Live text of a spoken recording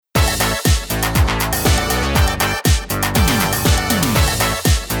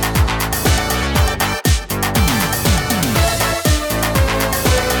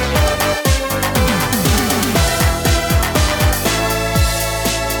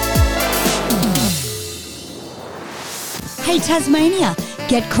Hey Tasmania,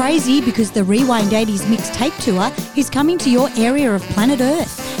 get crazy because the Rewind 80s mixtape tour is coming to your area of planet Earth.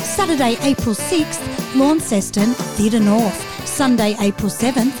 Saturday, April 6th, Launceston, Theatre North. Sunday, April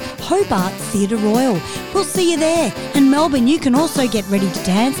 7th, Hobart, Theatre Royal. We'll see you there. And Melbourne, you can also get ready to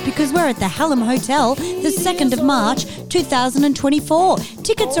dance because we're at the Hallam Hotel the 2nd of March 2024.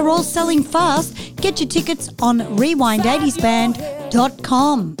 Tickets are all selling fast. Get your tickets on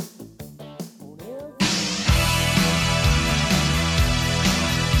rewind80sband.com.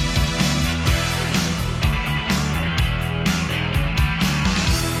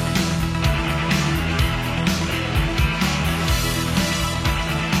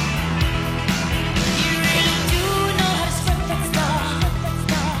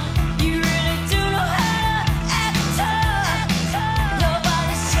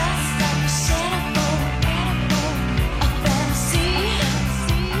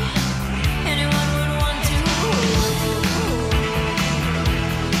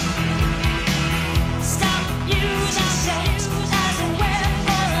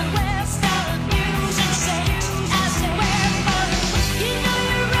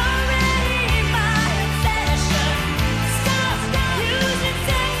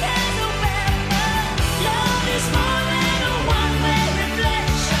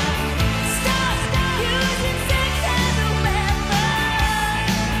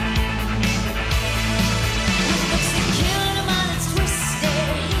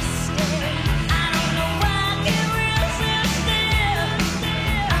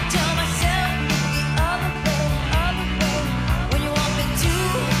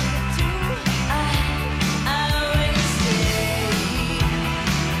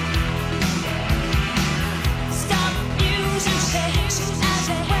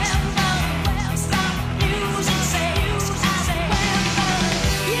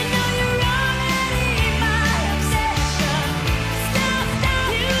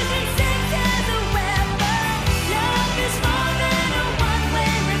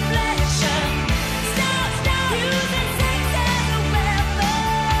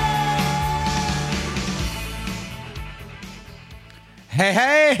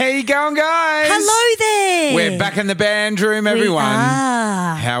 Hey, how you going, guys? Hello there. We're back in the band room, everyone. We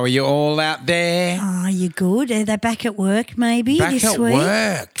are. How are you all out there? Oh, you good? Are they back at work maybe Back this at week?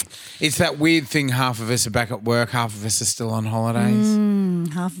 work. It's that weird thing, half of us are back at work, half of us are still on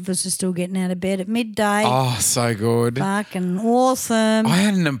holidays. Half of us are still getting out of bed at midday. Oh, so good. Fucking awesome. I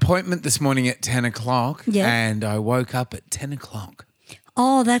had an appointment this morning at 10 o'clock and I woke up at 10 o'clock.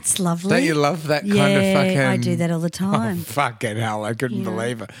 Oh, that's lovely. Don't you love that kind of fucking... I do that all the time. Oh, fucking hell, I couldn't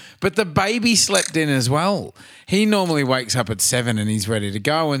believe it. But the baby slept in as well. He normally wakes up at 7 and he's ready to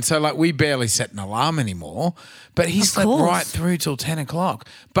go. And so, like, we barely set an alarm anymore. But he slept right through till 10 o'clock,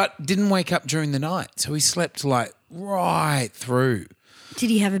 but didn't wake up during the night. So he slept, like, right through. Did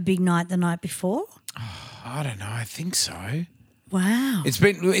he have a big night the night before? I don't know. I think so. Wow.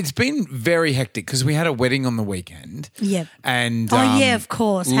 It's been very hectic because we had a wedding on the weekend. Yep. And yeah, of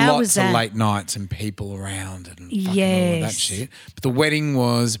course. How was that? Lots of late nights and people around and fucking all of that Yes. shit. But the wedding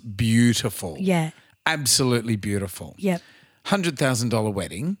was beautiful. Yeah. Absolutely beautiful. Yep. $100,000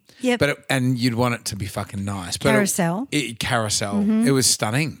 wedding. Yep. But and you'd want it to be fucking nice. But Carousel. Carousel. It was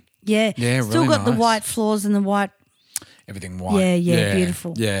stunning. Yeah. Yeah, Still really got the nice. white floors and the white. Everything white. Yeah,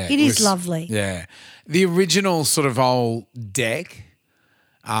 beautiful. Yeah. It is lovely. Yeah. The original sort of old deck,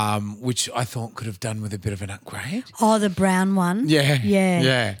 which I thought could have done with a bit of an upgrade. Oh, the brown one. Yeah. Yeah.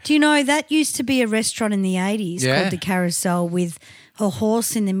 Yeah. Do you know that used to be a restaurant in the 80s Yeah. called the Carousel with a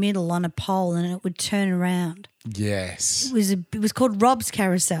horse in the middle on a pole and it would turn around. Yes. It was called Rob's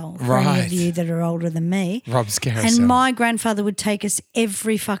Carousel for any Right. of you that are older than me. Rob's Carousel. And my grandfather would take us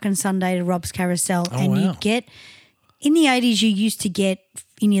every fucking Sunday to Rob's Carousel and wow. you'd get in the 80s you used to get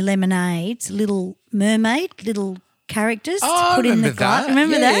in your lemonades little mermaid, little characters to Oh, put in the remember glass. that.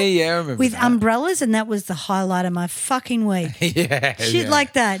 Remember Yeah, that? yeah, I remember With that. umbrellas, and that was the highlight of my fucking week. Yeah. Shit yeah.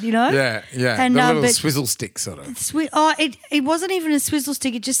 like that, you know? Yeah, yeah. And, the little but swizzle stick sort of. it wasn't even a swizzle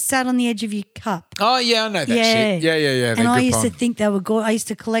stick. It just sat on the edge of your cup. Oh, yeah, I know that shit. Yeah. And They're I good used to fun. think they were good. I used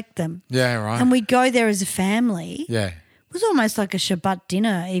to collect them. Yeah, right. And we'd go there as a family. yeah. It was almost like a Shabbat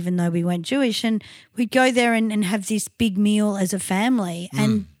dinner, even though we weren't Jewish. And we'd go there and have this big meal as a family.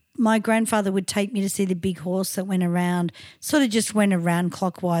 And my grandfather would take me to see the big horse that went around, sort of just went around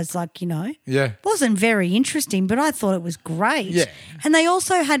clockwise, like, you know. Yeah. Wasn't very interesting, but I thought it was great. Yeah. And they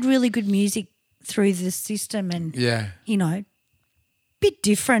also had really good music through the system and, Yeah. you know, bit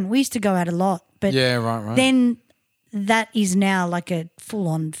different. We used to go out a lot. But Yeah, right. then that is now like a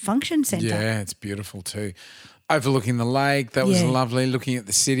full-on function centre. Yeah, it's beautiful too. Overlooking the lake, that was Yeah. lovely. Looking at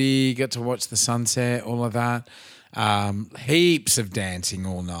the city, get to watch the sunset, all of that. heaps of dancing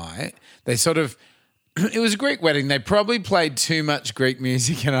all night. They sort of, it was a Greek wedding. They probably played too much Greek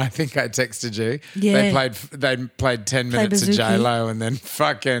music, and I think I texted you. Yeah. They played 10 minutes of J-Lo, and then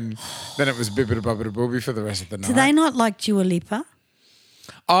then it was bibbida bobbida booby for the rest of the night. Do they not like Dua Lipa?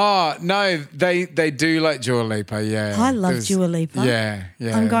 Oh, no, they do like Dua Lipa, yeah. I love Dua Lipa. Yeah.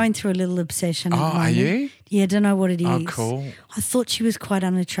 I'm going through a little obsession at the moment. Are you? Yeah, I don't know what it is. Oh, cool. I thought she was quite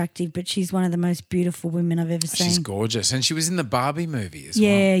unattractive, but she's one of the most beautiful women I've ever seen. She's gorgeous. And she was in the Barbie movie as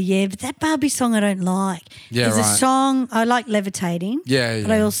well. Yeah, but that Barbie song I don't like. Yeah, There's a song, I like Levitating. Yeah.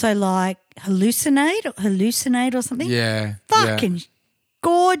 But I also like Hallucinate or something. Yeah. Fucking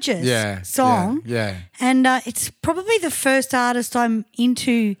gorgeous song. Yeah. And it's probably the first artist I'm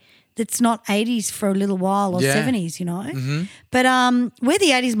into that's not 80s for a little while or 70s, you know. Mm-hmm. But we're the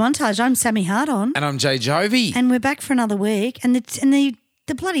 80s montage. I'm Sammy Hardon. And I'm Jay Jovi. And we're back for another week. And the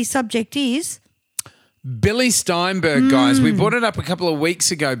bloody subject is... Billy Steinberg, guys. We brought it up a couple of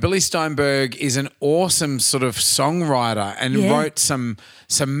weeks ago. Billy Steinberg is an awesome sort of songwriter and wrote some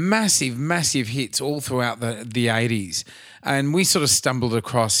massive, massive hits all throughout the 80s. And we sort of stumbled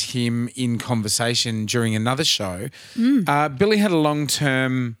across him in conversation during another show. Billy had a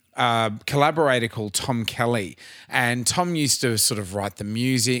long-term collaborator called Tom Kelly, and Tom used to sort of write the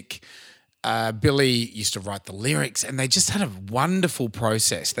music. Billy used to write the lyrics, and they just had a wonderful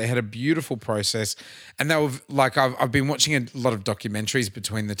process. They had a beautiful process, and they were like, I've been watching a lot of documentaries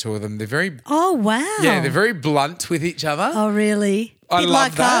between the two of them. They're very they're very blunt with each other. Oh, really? I love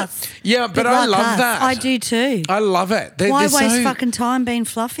like that. Us. Yeah, but I love that. I do too. I love it. Why waste fucking time being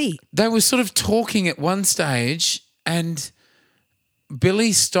fluffy? They were sort of talking at one stage, and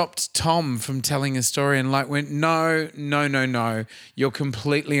Billy stopped Tom from telling a story and went, no, you're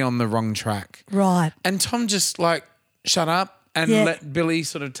completely on the wrong track. Right. And Tom just shut up and let Billy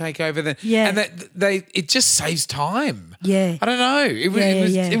sort of take over. And it just saves time. Yeah. I don't know.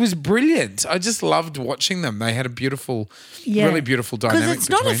 It was brilliant. I just loved watching them. They had a beautiful, really beautiful dynamic. Because it's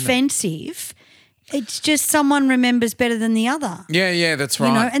not offensive. It's just someone remembers better than the other. Yeah, that's right.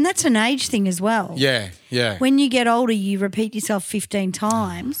 You know, and that's an age thing as well. Yeah. When you get older, you repeat yourself 15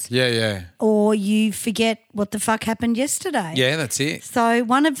 times. Yeah. Or you forget what the fuck happened yesterday. Yeah, that's it. So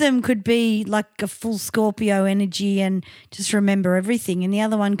one of them could be like a full Scorpio energy and just remember everything, and the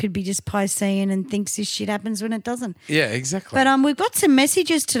other one could be just Piscean and thinks this shit happens when it doesn't. Yeah, exactly. But we've got some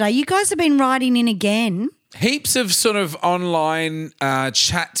messages today. You guys have been writing in again. Heaps of sort of online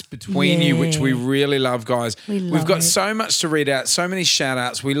chats between you, which we really love, guys. We've got so much to read out, so many shout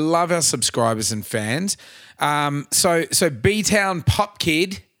outs. We love our subscribers and fans. So B-Town Pop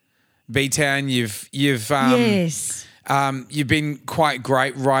Kid, B-Town, you've been quite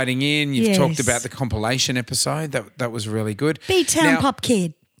great writing in. You've talked about the compilation episode. That was really good. B-Town Pop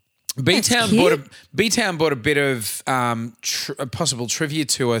Kid. B-Town brought a bit of possible trivia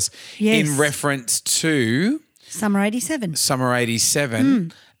to us in reference to Summer 87.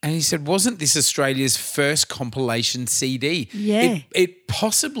 And he said, wasn't this Australia's first compilation CD? Yeah. It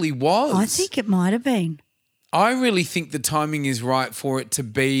possibly was. I think it might have been. I really think the timing is right for it to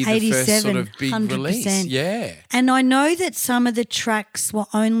be the first sort of big 100%. release. Yeah. And I know that some of the tracks were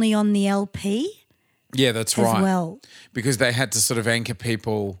only on the LP. Yeah, that's right. As well. Because they had to sort of anchor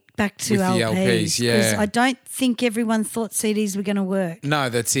people back to with LPs, the LPs. Yeah. Because I don't think everyone thought CDs were going to work. No,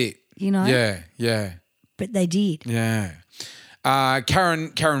 that's it. You know? Yeah. But they did. Yeah.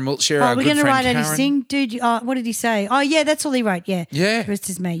 Karen Wiltshire, we're going to write Karen. out his thing. Dude, what did he say? Oh, yeah, that's all he wrote, yeah. Yeah. The rest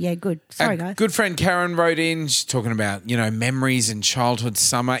is me. Yeah, good. Sorry, guys. Good friend Karen wrote in. She's talking about, memories and childhood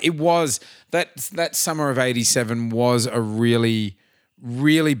summer. It was, that summer of 87 was a really,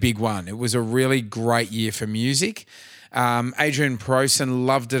 really big one. It was a really great year for music. Adrian Prosen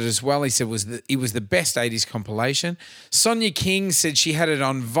loved it as well. He said it was the best 80s compilation. Sonia King said she had it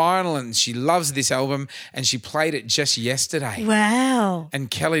on vinyl and she loves this album and she played it just yesterday. Wow.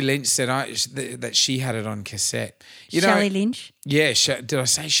 And Kelly Lynch said that she had it on cassette. Shelley Lynch? Yeah. Did I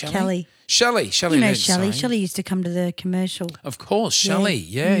say Shelley? Kelly. Shelley Lynch. Shelley. Shelley used to come to the commercial. Of course, Shelley.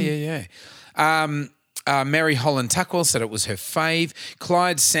 Yeah. Mary Holland Tuckwell said it was her fave.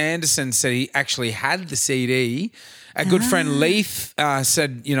 Clyde Sanderson said he actually had the CD. A good friend Leith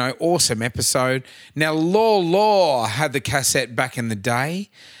said, awesome episode. Now, Law had the cassette back in the day,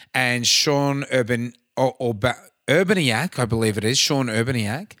 and Sean Urbaniak, I believe it is, Sean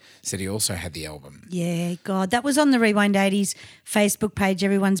Urbaniak, said he also had the album. Yeah, God, that was on the Rewind 80s Facebook page.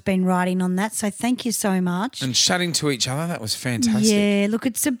 Everyone's been writing on that, so thank you so much. And chatting to each other, that was fantastic. Yeah, look,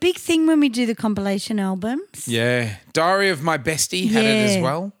 it's a big thing when we do the compilation albums. Yeah. Diary of My Bestie had it as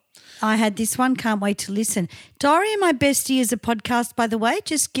well. I had this one. Can't wait to listen. Diary of My Bestie is a podcast, by the way.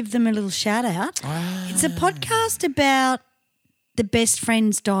 Just give them a little shout out. It's a podcast about the best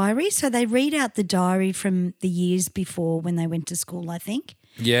friend's diary. So they read out the diary from the years before when they went to school, I think.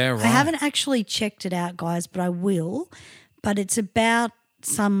 Yeah, right. I haven't actually checked it out, guys, but I will. But it's about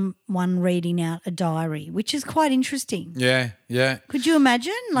someone reading out a diary, which is quite interesting. Yeah, yeah. Could you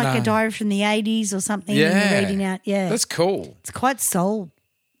imagine like a diary from the 80s or something and you're reading out? Yeah. That's cool. It's quite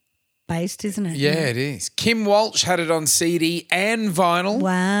soul-based, isn't it? Yeah, it is. Kim Walsh had it on CD and vinyl.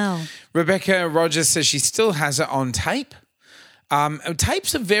 Wow. Rebecca Rogers says she still has it on tape.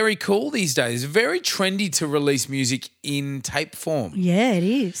 Tapes are very cool these days. Very trendy to release music in tape form. Yeah, it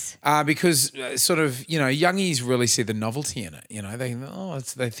is. Because sort of, youngies really see the novelty in it.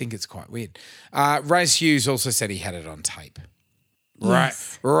 They think it's quite weird. Raz Hughes also said he had it on tape.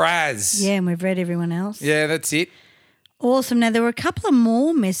 Yes. Raz. Yeah, and we've read everyone else. Yeah, that's it. Awesome. Now, there were a couple of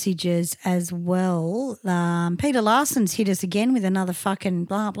more messages as well. Peter Larson's hit us again with another fucking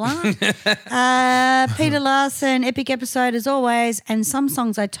blah, blah. Peter Larson, epic episode as always, and some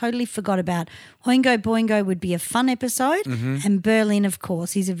songs I totally forgot about. Oingo Boingo would be a fun episode, and Berlin, of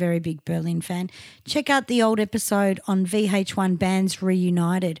course. He's a very big Berlin fan. Check out the old episode on VH1 Bands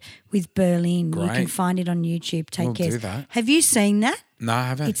Reunited with Berlin. Great. You can find it on YouTube. Take care. Do that. Have you seen that? No, I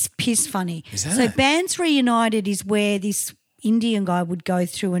haven't. It's piss funny. Is that? So Bands Reunited is where this Indian guy would go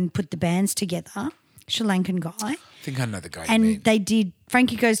through and put the bands together, Sri Lankan guy. I think I know the guy. And they did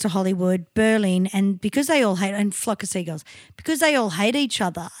Frankie Goes to Hollywood, Berlin, and because they all hate, and Flock of Seagulls, because they all hate each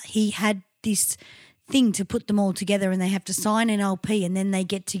other, he had this thing to put them all together and they have to sign an LP and then they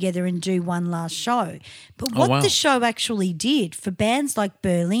get together and do one last show. But what the show actually did for bands like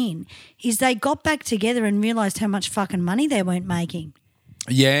Berlin is they got back together and realised how much fucking money they weren't making.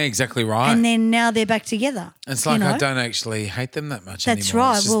 Yeah, exactly right. And then now they're back together. It's like I don't actually hate them that much That's anymore.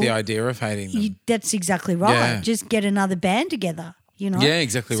 right. It's just the idea of hating them. That's exactly right. Yeah. Just get another band together, Yeah,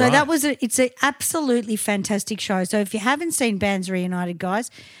 exactly so right. that was it's an absolutely fantastic show. So if you haven't seen Bands Reunited,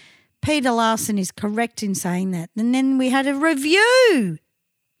 guys, Peter Larson is correct in saying that. And then we had a review.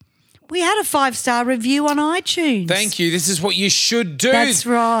 We had a 5-star review on iTunes. Thank you. This is what you should do. That's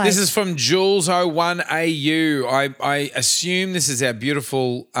right. This is from Jules01AU. I assume this is our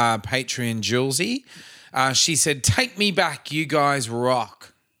beautiful Patreon Julesy. She said, "Take me back, you guys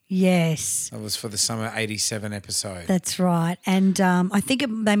rock." Yes. That was for the Summer 87 episode. That's right. And I think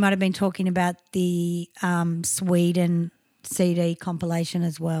they might have been talking about the Sweden CD compilation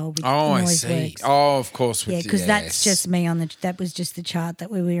as well. With I Noise see. Works. Oh, of course. Yeah, because that's just me that was just the chart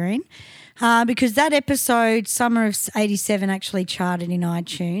that we were in. Because that episode, Summer of 87, actually charted in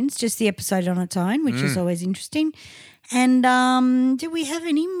iTunes, just the episode on its own, which is always interesting. And do we have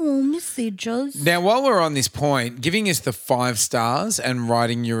any more messages? Now, while we're on this point, giving us the 5 stars and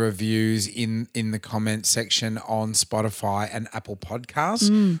writing your reviews in the comment section on Spotify and Apple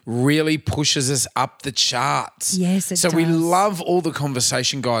Podcasts really pushes us up the charts. Yes, it does. So we love all the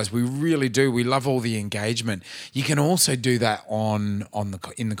conversation, guys. We really do. We love all the engagement. You can also do that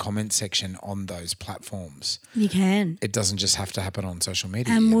in the comment section on those platforms. You can. It doesn't just have to happen on social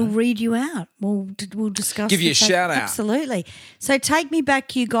media. And we'll read you out. We'll discuss. Give you a shout out. Absolutely. So Take Me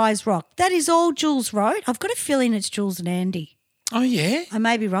Back, You Guys Rock. That is all Jules wrote. I've got a feeling it's Jules and Andy. Oh, yeah? I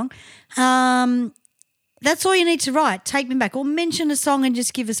may be wrong. That's all you need to write. Take Me Back. Or mention a song and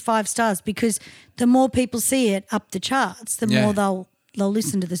just give us 5 stars, because the more people see it up the charts, the more they'll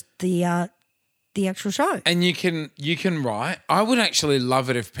listen to the actual show. And you can write. I would actually love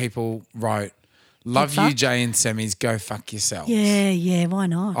it if people wrote, "Love you, Jay and Semmy's, go fuck yourself." Yeah, why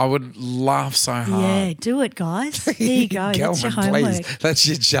not? I would laugh so hard. Yeah, do it, guys. There you go. That's your homework. Please. That's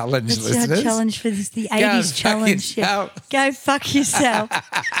your challenge, listeners. That's your challenge for this, the 80s challenge. Go fuck yourself.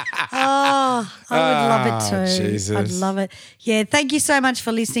 I would love it too. Jesus. I'd love it. Yeah, thank you so much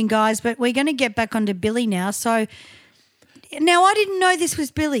for listening, guys. But we're going to get back onto Billy now. So now I didn't know this was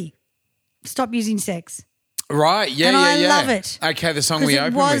Billy. Stop Using Sex. Right, yeah, and yeah. I love it. Okay, the song we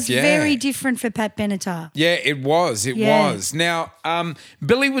opened with, it was very different for Pat Benatar. Yeah, it was. It was. Now,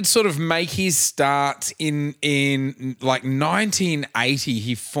 Billy would sort of make his start in like 1980.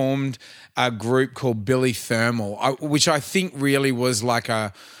 He formed a group called Billy Thermal, which I think really was like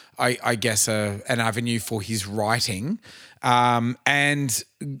an avenue for his writing, and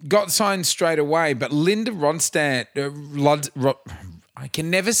got signed straight away. But Linda Ronstadt, I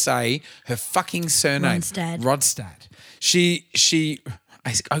can never say her fucking surname. Rodstad.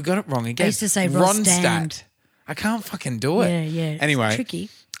 I got it wrong again. I used to say Ronstadt. I can't fucking do it. Yeah. Anyway. It's tricky.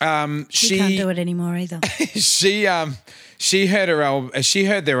 She can't do it anymore either. She heard her album. She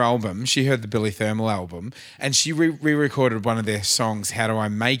heard their album. She heard the Billy Thermal album, and she re-recorded one of their songs, "How Do I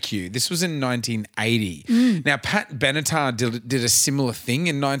Make You?" This was in 1980. Now, Pat Benatar did a similar thing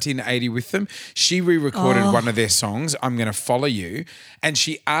in 1980 with them. She re-recorded one of their songs, "I'm Gonna Follow You," and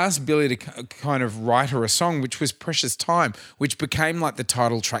she asked Billy to kind of write her a song, which was "Precious Time," which became like the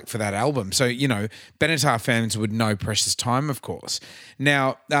title track for that album. So, you know, Benatar fans would know "Precious Time," of course.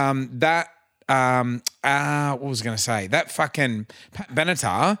 Now, what was I going to say? That fucking Pat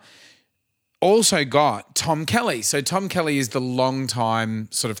Benatar also got Tom Kelly. So Tom Kelly is the long-time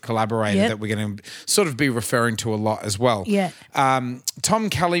sort of collaborator that we're going to sort of be referring to a lot as well. Yeah. Tom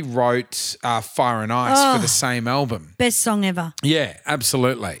Kelly wrote Fire and Ice for the same album. Best song ever. Yeah,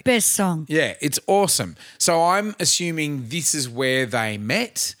 absolutely. Best song. Yeah, it's awesome. So I'm assuming this is where they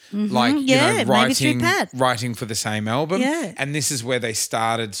met, like, maybe through Pat. writing for the same album. Yeah. And this is where they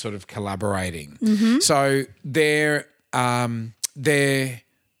started sort of collaborating. So their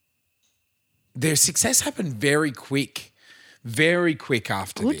success happened very quick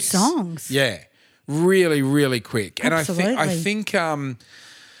after Good this. songs. Yeah, really, really quick. Absolutely. And I think I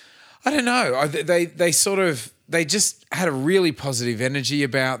don't know. They just had a really positive energy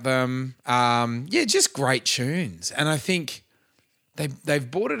about them. Just great tunes. And I think they've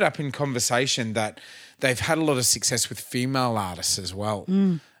brought it up in conversation that they've had a lot of success with female artists as well.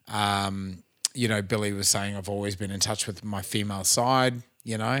 You know, Billy was saying, "I've always been in touch with my female side,"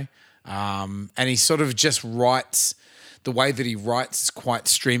 you know. And he sort of just writes. The way that he writes is quite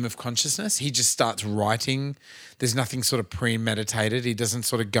stream of consciousness. He just starts writing. There's nothing sort of premeditated. He doesn't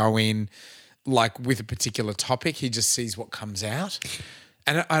sort of go in like with a particular topic. He just sees what comes out.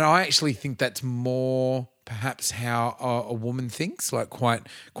 And I actually think that's more perhaps how a woman thinks, like quite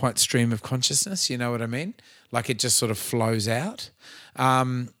stream of consciousness. You know what I mean? Like it just sort of flows out.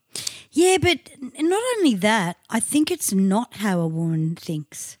 Yeah, but not only that, I think it's not how a woman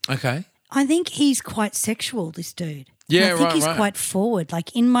thinks. Okay. I think he's quite sexual, this dude. Yeah, I think he's quite forward,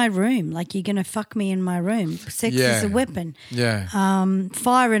 like in my room, like you're going to fuck me in my room. Sex is a weapon. Yeah.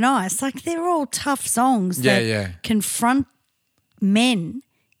 Fire and Ice, like they're all tough songs that confront men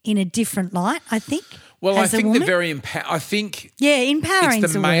in a different light, I think. Well, I think woman. they're very I think empowering.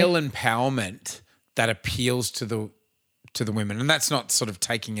 It's the male empowerment that appeals to the women, and that's not sort of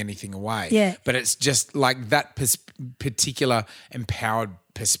taking anything away. Yeah. But it's just like that particular empowered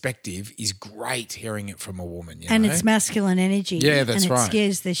perspective is great hearing it from a woman. You know? It's masculine energy. Yeah, that's right. And it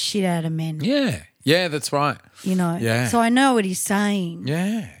scares the shit out of men. Yeah, that's right. You know. Yeah. So I know what he's saying.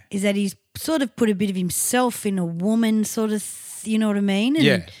 Yeah. Is that he's sort of put a bit of himself in a woman sort of, you know what I mean?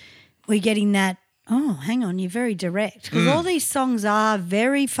 And we're getting that. Oh, hang on, you're very direct. Because all these songs are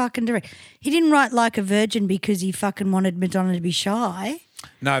very fucking direct. He didn't write Like a Virgin because he fucking wanted Madonna to be shy.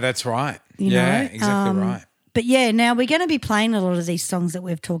 No, that's right. You know? Exactly right. But yeah, now we're going to be playing a lot of these songs that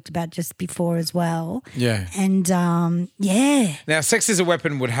we've talked about just before as well. Yeah. And Now, Sex is a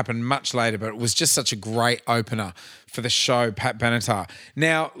Weapon would happen much later, but it was just such a great opener for the show, Pat Benatar.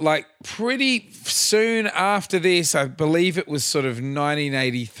 Now, like pretty soon after this, I believe it was sort of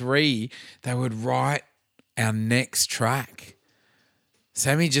 1983, they would write our next track.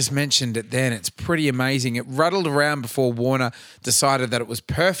 Sammy just mentioned it then. It's pretty amazing. It rattled around before Warner decided that it was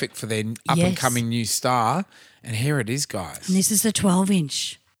perfect for their up-and-coming new star. And here it is, guys. And this is the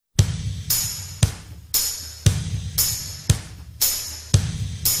 12-inch.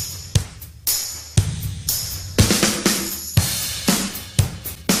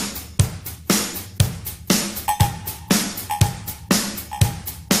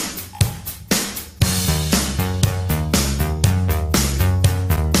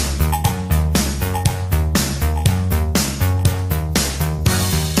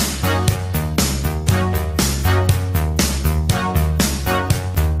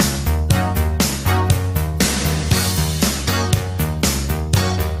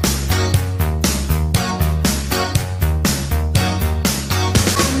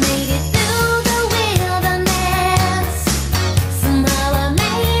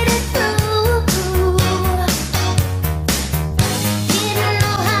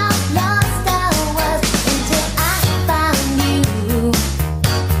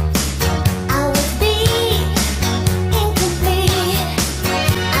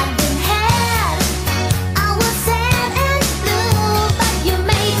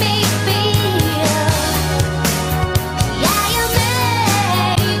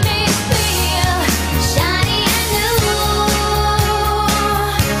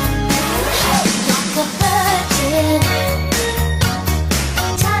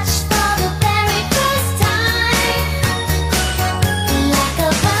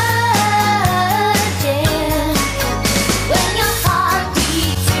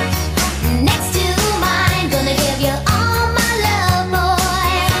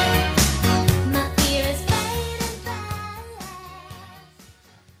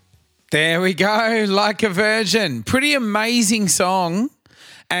 There we go. Like a Virgin. Pretty amazing song.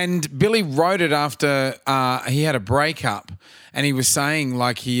 And Billy wrote it after he had a breakup, and he was saying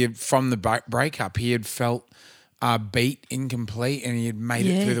like from the breakup he had felt beat, incomplete, and he had made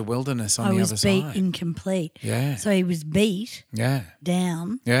it through the wilderness on the other side. I was beat, incomplete. Yeah. So he was beat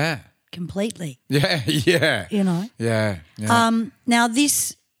down completely. Yeah, yeah. You know? Yeah, yeah. Now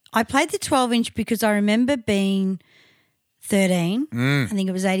I played the 12-inch because I remember being 13, I think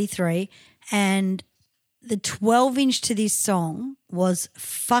it was 83, and the 12-inch to this song was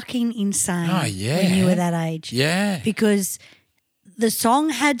fucking insane when you were that age. Yeah. Because the song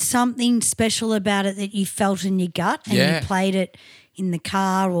had something special about it that you felt in your gut and you played it in the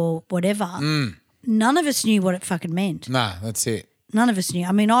car or whatever. None of us knew what it fucking meant. Nah, that's it. None of us knew.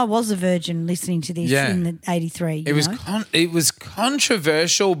 I mean, I was a virgin listening to this in the 83. It was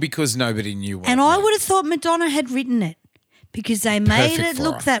controversial because nobody knew what and it I meant. would have thought Madonna had written it because they made it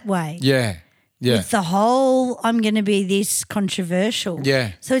look that way. Yeah. Yeah. With the whole, I'm going to be this controversial.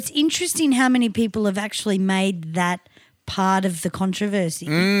 Yeah. So it's interesting how many people have actually made that part of the controversy.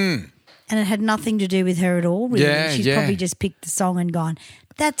 And it had nothing to do with her at all, really. Yeah, She's probably just picked the song and gone,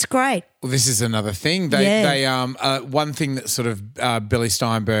 that's great. Well, this is another thing. One thing that sort of Billy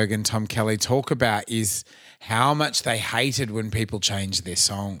Steinberg and Tom Kelly talk about is how much they hated when people changed their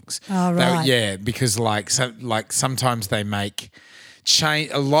songs. Oh, right. Because sometimes they make change.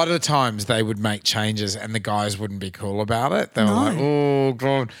 A lot of the times they would make changes and the guys wouldn't be cool about it. They were like, oh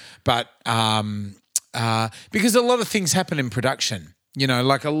God. But because a lot of things happen in production. You know,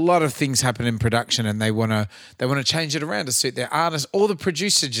 like a lot of things happen in production and they want to change it around to suit their artist, or the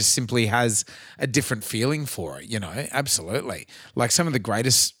producer just simply has a different feeling for it, you know, absolutely. Like some of the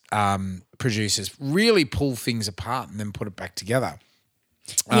greatest producers really pull things apart and then put it back together.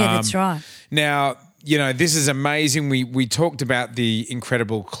 Yeah, that's right. Now, you know, this is amazing. We talked about the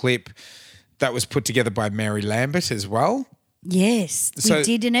incredible clip that was put together by Mary Lambert as well. Yes, we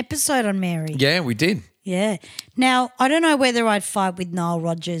did an episode on Mary. Yeah, we did. Yeah. Now, I don't know whether I'd fight with Nile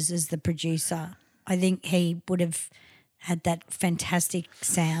Rodgers as the producer. I think he would have had that fantastic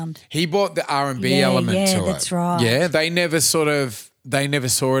sound. He brought the R&B element to it. Yeah, that's right. Yeah, they never saw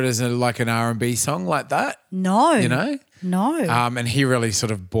it as like an R&B song like that. No. You know? No. And he really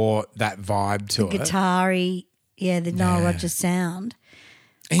sort of brought that vibe to it. Guitar-y, the Nile Rodgers sound.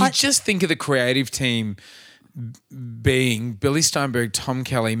 And you just think of the creative team being Billy Steinberg, Tom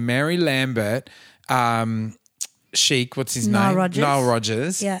Kelly, Mary Lambert, Chic, what's his name? Nile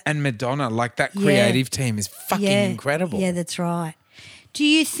Rodgers. Yeah. And Madonna. Like that creative team is fucking incredible. Yeah, that's right. Do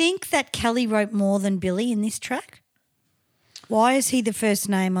you think that Kelly wrote more than Billy in this track? Why is he the first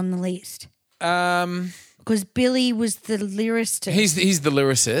name on the list? Because Billy was the lyricist. He's the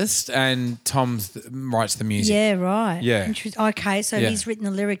lyricist and Tom writes the music. Yeah, right. Yeah. Okay, so he's written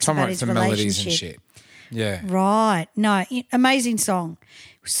the lyrics Tom about writes his the relationship. melodies and shit. Yeah. Right. No, amazing song.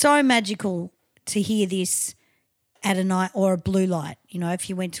 So magical to hear this at a night or a blue light, you know, if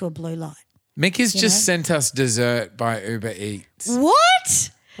you went to a blue light. Mick has just sent us dessert by Uber Eats.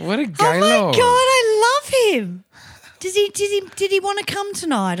 What? What a gay Oh my lord. God, I love him. Did he want to come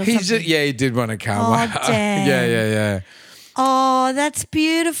tonight or something? He did want to come. Oh, damn. Yeah. Oh, that's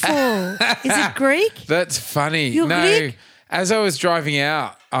beautiful. Is it Greek? That's funny. You're Greek? As I was driving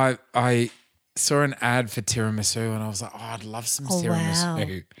out, I saw an ad for tiramisu and I was like, I'd love some tiramisu.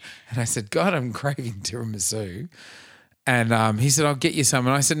 Wow. And I said, God, I'm craving tiramisu. And he said, I'll get you some.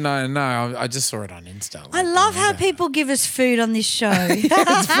 And I said, no, I just saw it on Insta. I love how people give us food on this show.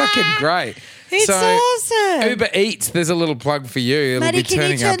 It's fucking great. It's awesome. Uber Eats, there's a little plug for you. It'll Maddie, be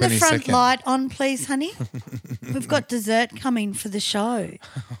turning can you up turn the any front second. light on, please, honey? We've got dessert coming for the show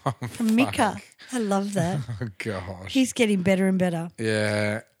from Mika. I love that. Oh, gosh. He's getting better and better.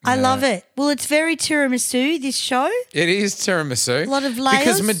 Yeah. I love it. Well, it's very tiramisu, this show. It is tiramisu. A lot of layers.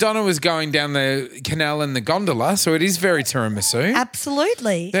 Because Madonna was going down the canal in the gondola, so it is very tiramisu.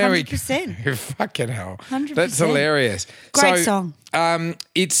 Absolutely. There 100%. we go. Fucking hell. 100%. That's hilarious. Great song.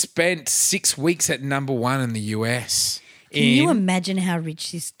 It spent 6 weeks at number 1 in the US. Can you imagine how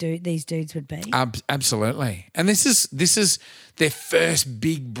rich these dudes would be? Absolutely. And this is their first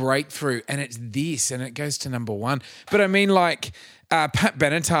big breakthrough, and it's this, and it goes to number 1. But I mean, like, Pat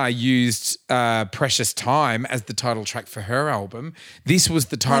Benatar used Precious Time as the title track for her album. This was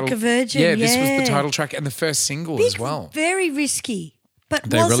the title. Like a Virgin, yeah. This was the title track and the first single as well. Very risky. But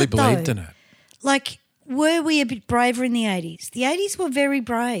They really believed in it. Like, were we a bit braver in the 80s? The 80s were very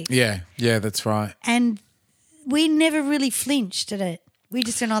brave. Yeah, that's right. And we never really flinched at it. We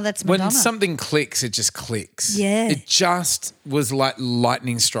just said, oh, that's Madonna. When something clicks, it just clicks. Yeah. It just was like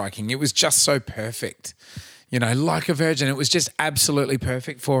lightning striking. It was just so perfect. You know, like a virgin. It was just absolutely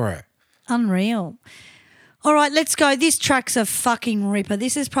perfect for her. Unreal. All right, let's go. This track's a fucking ripper.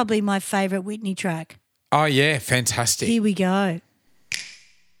 This is probably my favourite Whitney track. Oh, yeah, fantastic. Here we go.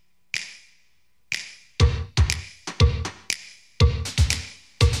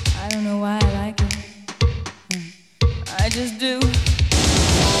 I don't know why I like it. I just do.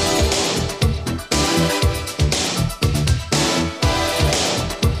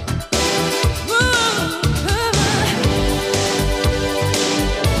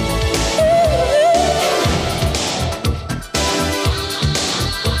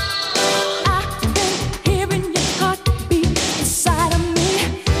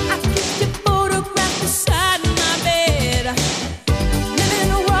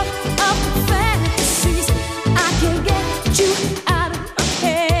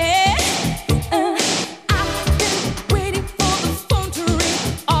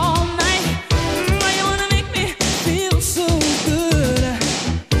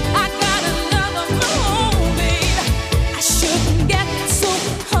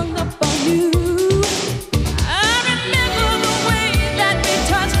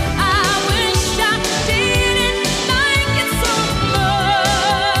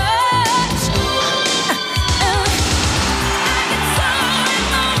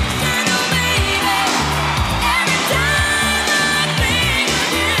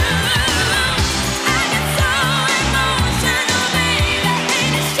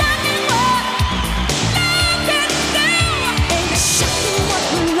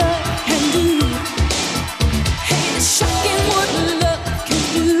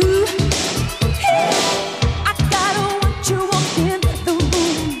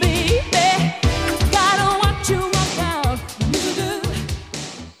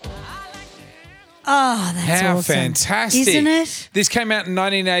 Oh, that's How awesome. fantastic. Isn't it? This came out in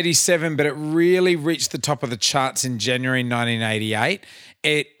 1987, but it really reached the top of the charts in January 1988.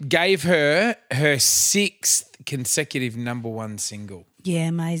 It gave her sixth consecutive number one single. Yeah,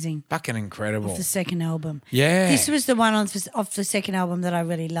 amazing. Fucking incredible. Off the second album. Yeah. This was the one off the second album that I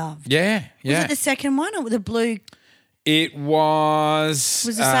really loved. Yeah, yeah. Was it the second one or the blue? It was...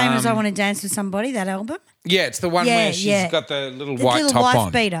 Was the same as I Want to Dance with Somebody, that album? Yeah, it's the one where she's got the little white little top wife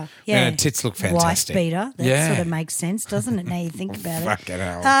on. beater. Yeah. And her tits look fantastic. Wife beater. That sort of makes sense, doesn't it, now you think about it? Fucking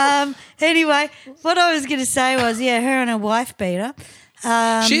hell. Anyway, what I was going to say was, her and her wife beater.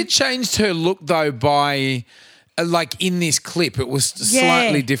 She had changed her look, though, by... like in this clip, it was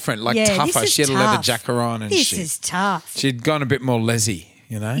slightly different, like tougher. She had a leather jacket on and This is tough. She'd gone a bit more lezzy,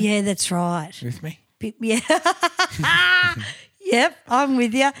 you know? Yeah, that's right. With me? Yeah. Yep, I'm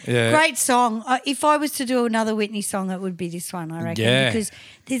with you. Yeah. Great song. If I was to do another Whitney song, it would be this one, I reckon. Yeah. Because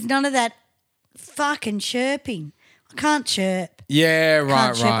there's none of that fucking chirping. I can't chirp. Yeah,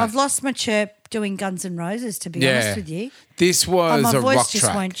 right, Chirp. right. I've lost my chirp doing Guns N' Roses, to be honest with you. This was my a voice rock just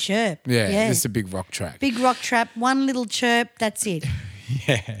track. won't chirp. Yeah, this is a big rock track. Big rock trap, one little chirp, that's it.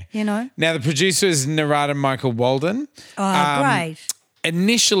 Yeah. You know? Now, the producer is Narada Michael Walden. Oh, great.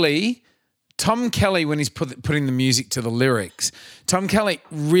 Initially, Tom Kelly, when he's putting the music to the lyrics, Tom Kelly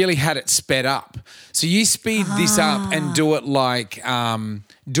really had it sped up. So you speed this up and do it like,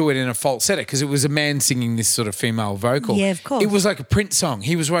 do it in a falsetto because it was a man singing this sort of female vocal. Yeah, of course. It was like a Prince song.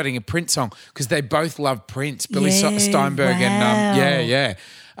 He was writing a Prince song because they both love Prince, Billy Yeah, Steinberg wow.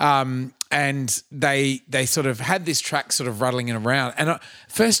 and and they sort of had this track sort of rattling around. And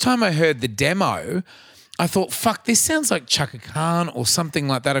first time I heard the demo, I thought, fuck, this sounds like Chaka Khan or something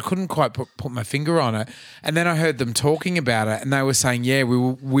like that. I couldn't quite put my finger on it. And then I heard them talking about it and they were saying, yeah,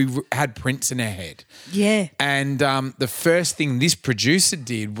 we had Prince in our head. Yeah. And the first thing this producer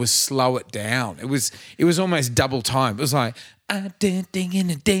did was slow it down. It was almost double time. It was like, Oh,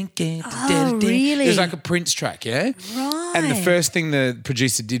 really? It was like a Prince track, yeah? Right. And the first thing the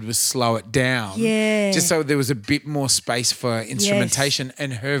producer did was slow it down. Yeah. Just so there was a bit more space for instrumentation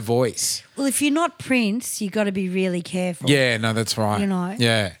and her voice. Well, if you're not Prince, you got to be really careful. Yeah, no, that's right. You know?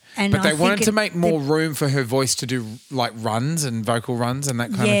 Yeah. And but I they wanted think to make more room for her voice to do like runs and vocal runs and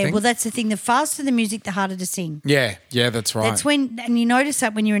that kind of Yeah, thing. well, that's the thing. The faster the music, the harder to sing. Yeah, that's right. That's when, and you notice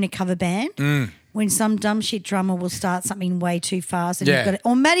that when you're in a cover band, when some dumb shit drummer will start something way too fast, and you've got it.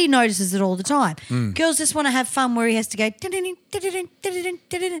 Or Maddie notices it all the time. Girls just want to have fun where he has to go,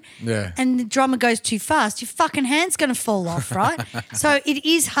 and the drummer goes too fast. Your fucking hand's going to fall off, right? So it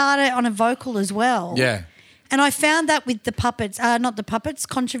is harder on a vocal as well. Yeah. And I found that with the puppets, not the puppets,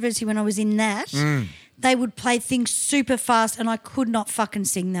 controversy when I was in that. They would play things super fast and I could not fucking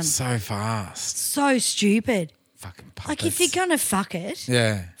sing them. So fast. So stupid. Fucking puppets. Like if you're going to fuck it,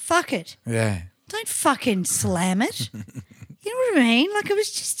 Yeah. fuck it. Yeah. Don't fucking slam it. You know what I mean? Like it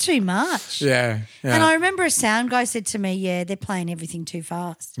was just too much. Yeah. And I remember a sound guy said to me, "Yeah, they're playing everything too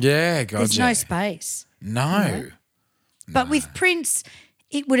fast. Yeah, gotcha. There's no space." No. But with Prince,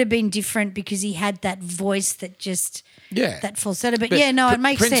 it would have been different because he had that voice that just that falsetto. But it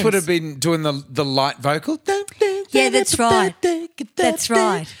makes Prince sense. would have been doing the light vocal. Yeah, that's right. That's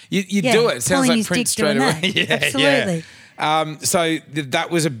right. You do it. It sounds Pulling like his Prince dick doing straight away. that. Absolutely. So that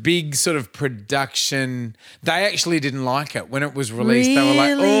was a big sort of production. They actually didn't like it when it was released. They were like,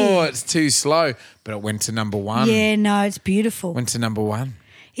 Really? "Oh, it's too slow," but it went to number one. Yeah, no, it's beautiful. Went to number one.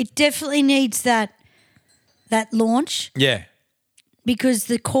 It definitely needs that launch Yeah. because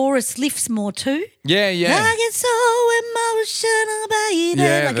the chorus lifts more too. Yeah. I get so emotional, baby.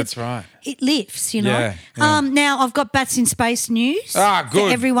 Yeah, Like that's right. It lifts, you know. Yeah. Now I've got Bats in Space news. Ah, good.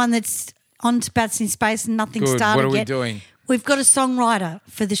 For everyone that's on to Bats in Space and nothing Good. started What are we yet. doing? We've got a songwriter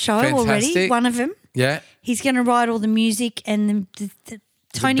for the show already. Fantastic. One of them. Yeah. He's going to write all the music and the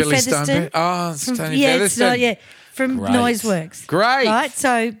Tony Billy Featherston. Steinberg? Oh, it's Tony yeah, Featherston. It's not, from Great. Noiseworks. Great. Right,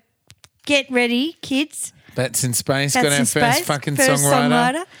 so get ready, kids. Bats in Space. That's Got our in first space. fucking First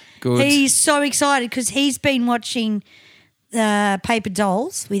songwriter. Good. He's so excited because he's been watching Paper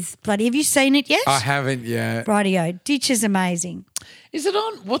Dolls with bloody. Have you seen it yet? I haven't yet. Rightio. Ditch is amazing. Is it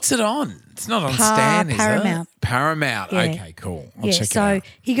on? What's it on? It's not on Stan, is Paramount. it? Paramount. Yeah. Okay, cool. I'll check it so out.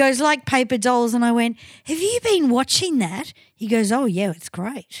 he goes like Paper Dolls, and I went, "Have you been watching that?" He goes, "Oh yeah, it's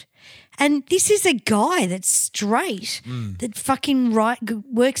great." And this is a guy that's straight that fucking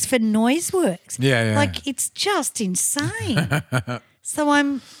works for Noiseworks. Yeah. Like it's just insane. So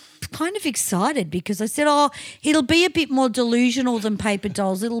I'm kind of excited because I said, "Oh, it'll be a bit more delusional than Paper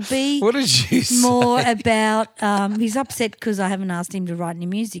Dolls. It'll be What did you say? more about." He's upset because I haven't asked him to write any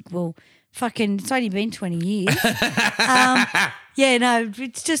music. Well, fucking, it's only been 20 years. Yeah, no,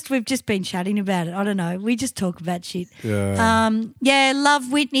 it's just we've just been chatting about it. I don't know. We just talk about shit. Yeah. Love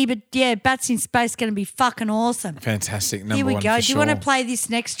Whitney, but yeah, Bats in Space going to be fucking awesome. Fantastic. Number Here we one go. for Do you want to sure. play this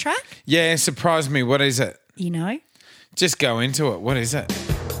next track? Yeah, surprise me. What is it? You know. Just go into it. What is it?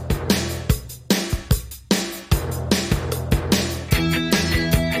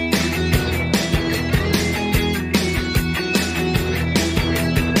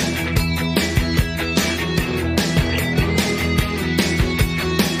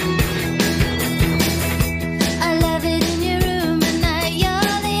 I love it in your room at night.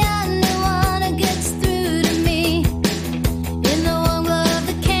 You're the only one who gets through to me. In the warm glow of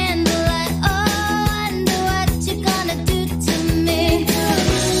the candlelight, oh, I wonder what you're gonna do to me.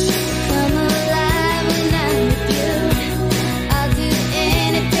 Come alive when I'm with you. I'll do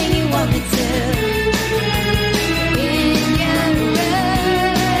anything you want me to. In your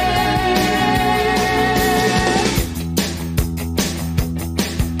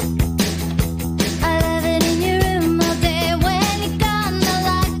I love it in your room all day. When you're gone, I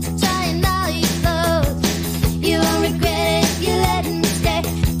like to try and all your clothes. You won't regret it if you let me stay.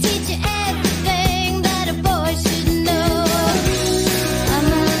 Teach you everything that a boy should know. I'm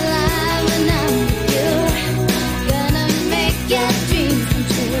alive when I'm with you. Gonna make your dreams come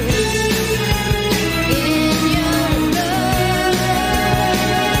true. In your room.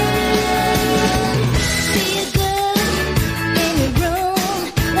 Feel good in your room.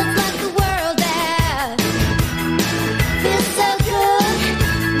 Let's knock the world out. Feels so good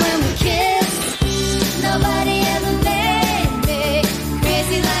when we kiss. Nobody ever made me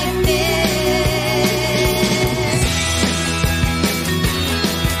crazy like this.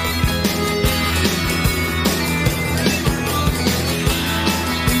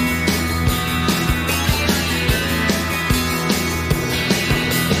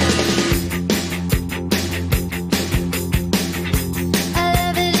 I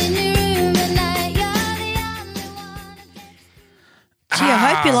love it in your room at night. You're the only one. Gee,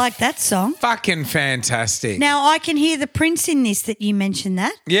 I hope you like that song. Fucking fantastic. Now I can hear the Prince in this that you mentioned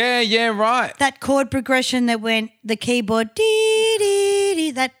that. Yeah, right. That chord progression that went the keyboard dee dee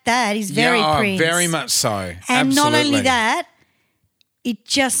dee, that is very yeah, Prince. very much so. And not only Absolutely. that, it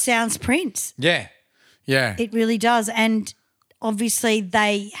just sounds Prince. Yeah. It really does. And obviously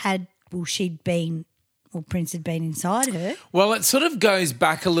they had, Prince had been inside her. Well, it sort of goes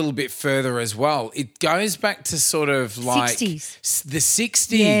back a little bit further as well. It goes back to sort of like 60s. The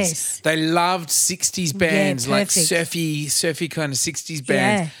 60s. Yes. They loved 60s bands, like perfect. surfy kind of 60s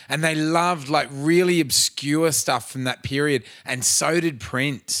bands. Yeah. And they loved like really obscure stuff from that period. And so did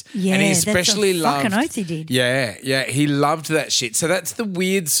Prince. Yeah, and he that's a especially loved. fucking oath he did. Yeah. He loved that shit. So that's the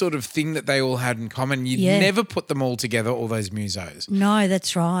weird sort of thing that they all had in common. You'd Yeah. never put them all together, all those musos. No,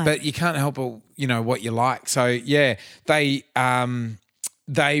 that's right. But you can't help it, what you like. So yeah, they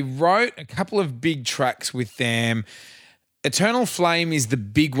wrote a couple of big tracks with them. Eternal Flame is the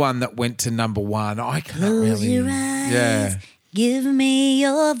big one that went to number 1. I can't Close really. your eyes. Yeah. Give me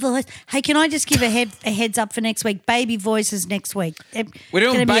your voice. Hey, can I just give a heads up for next week? Baby voices next week. We're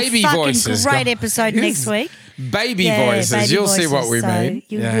doing Gonna be baby a fucking voices. Great episode next week. Baby voices. baby You'll see what we voices.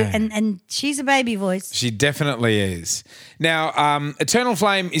 mean. And she's a baby voice. She definitely is. Now, Eternal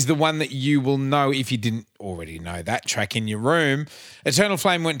Flame is the one that you will know if you didn't already know that track in your room. Eternal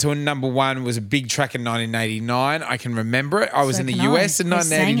Flame went to a number 1, was a big track in 1989. I can remember it. I was in the US in They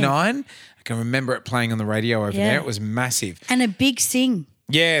sang it. 1989. I can remember it playing on the radio over there. It was massive. And a big sing.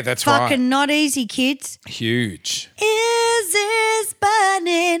 Yeah, that's right. Fucking not easy, kids. Huge. Is this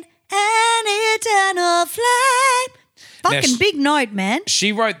burning an eternal flame? Fucking big note, man.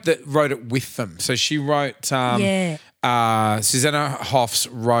 She wrote it with them. So she wrote Susanna Hoffs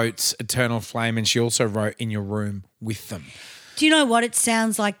wrote Eternal Flame, and she also wrote In Your Room with them. Do you know what? It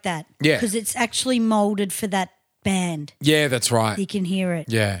sounds like that. Yeah. Because it's actually moulded for that band. Yeah, that's right. You can hear it.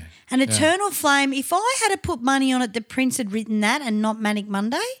 Yeah. And Eternal Flame, if I had to put money on it that Prince had written that and not Manic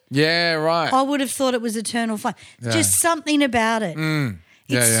Monday, Yeah, right. I would have thought it was Eternal Flame. Just something about it.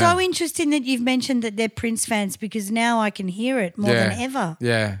 It's so interesting that you've mentioned that they're Prince fans because now I can hear it more than ever.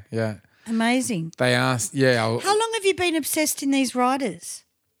 Yeah, yeah. Amazing. They asked, How long have you been obsessed in these writers?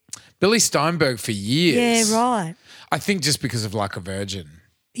 Billy Steinberg for years. Yeah, right. I think just because of Like a Virgin.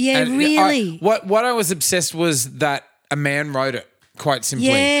 Yeah, And really. What I was obsessed was that a man wrote it. Quite simply.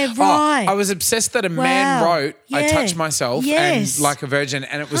 Yeah, right. I was obsessed that a man wrote I Touch Myself Yes. and Like a Virgin,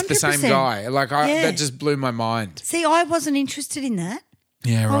 and it was the same 100%. guy. That just blew my mind. See, I wasn't interested in that.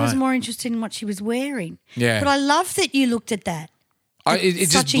 Yeah, right. I was more interested in what she was wearing. Yeah. But I love that you looked at that.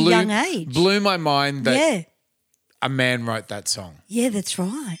 It such just a young age. blew my mind that Yeah. a man wrote that song Yeah, that's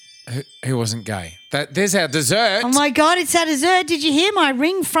right. who wasn't gay. There's our dessert. Oh, my God, it's our dessert. Did you hear my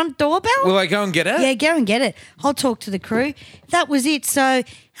ring front doorbell? Will I go and get it? Yeah, go and get it. I'll talk to the crew. That was it. So,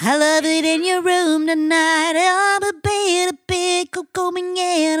 I love it in your room tonight. I'm a bit coming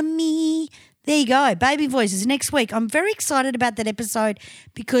out of me. There you go. Baby Voices next week. I'm very excited about that episode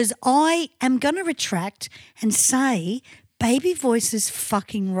because I am going to retract and say Baby Voices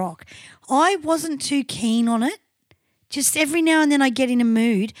fucking rock. I wasn't too keen on it. Just every now and then I get in a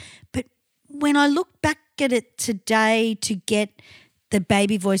mood. But when I look back at it today to get the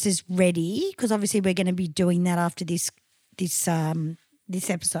Baby Voices ready, because obviously we're going to be doing that after this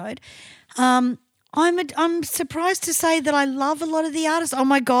episode, I'm surprised to say that I love a lot of the artists. Oh,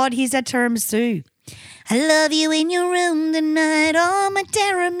 my God, here's that tiramisu. I love you in your room tonight. Oh, my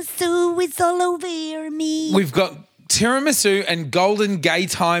tiramisu is all over me. We've got tiramisu and golden gay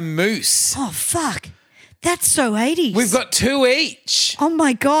time mousse. Oh, fuck. That's so 80s. We've got 2 each. Oh,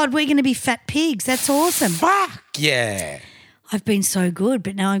 my God, we're going to be fat pigs. That's awesome. Fuck yeah. I've been so good,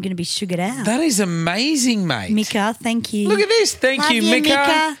 but now I'm going to be sugared out. That is amazing, mate. Mika, thank you. Look at this. Thank Love you, you, Mika.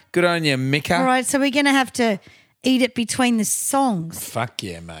 Mika. Good on you, Mika. All right, so we're going to have to eat it between the songs. Fuck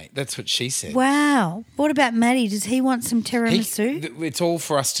yeah, mate. That's what she said. Wow. What about Maddie? Does he want some tiramisu? It's all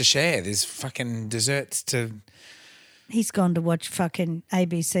for us to share. There's fucking desserts to... He's gone to watch fucking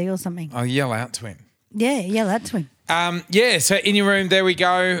ABC or something. I'll yell out to him. Yeah, yell that to him. So In Your Room, there we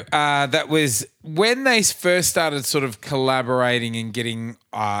go. That was when they first started sort of collaborating and getting,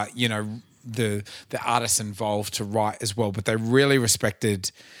 the artists involved to write as well. But they really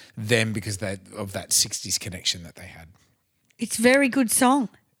respected them because of that 60s connection that they had. It's a very good song.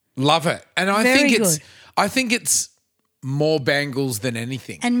 Love it. And Very I think it's more Bangles than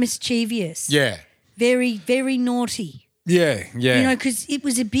anything. And mischievous. Yeah. Very, very naughty. Yeah, yeah. You know, because it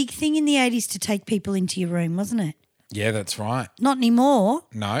was a big thing in the 80s to take people into your room, wasn't it? Yeah, that's right. Not anymore.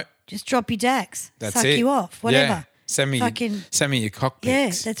 No. Just drop your dacks. That's Suck it. you off. Whatever. Yeah. Send me your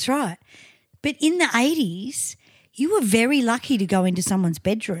cockpits. Yeah, that's right. But in the 80s, you were very lucky to go into someone's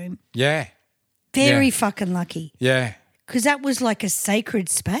bedroom. Yeah. Very Yeah. fucking lucky. Yeah. Because that was like a sacred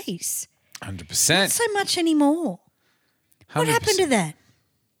space. 100%. Not so much anymore. What happened to that?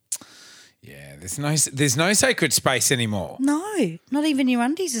 Yeah, there's no sacred space anymore. No, not even your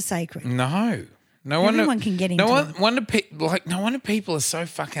undies are sacred. No. Everyone can get into no wonder people are so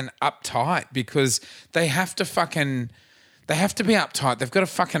fucking uptight because they have to be uptight. They've got to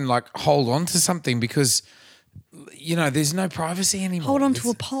fucking hold on to something because there's no privacy anymore. Hold on to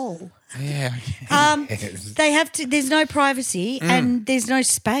a pole. Yeah. They have to. There's no privacy and there's no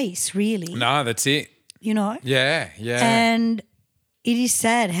space really. No, that's it. Yeah, yeah. And it is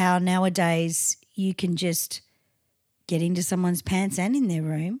sad how nowadays you can just get into someone's pants and in their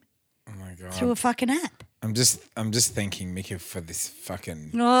room. Oh my God. Through a fucking app. I'm just thanking Mika for this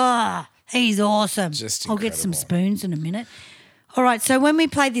fucking. Oh, he's awesome. Just I'll get some incredible. spoons in a minute. All right, so when we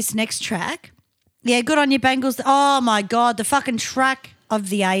play this next track, Yeah, good on you, Bengals. Oh, my God, the fucking track of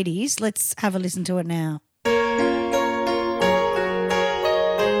the 80s. Let's have a listen to it now.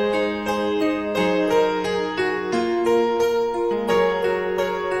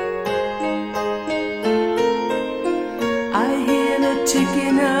 I hear the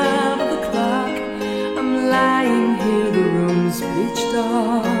ticking of the clock. I'm lying here, the room's pitch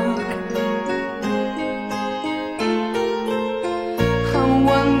dark. I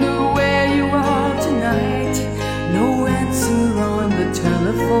wonder where you are tonight. No answer on the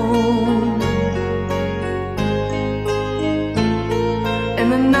telephone. And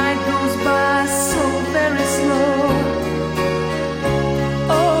the night goes by so very slow.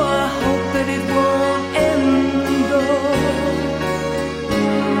 Oh, I hope that it won't end though.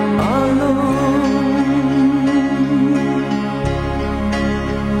 Alone.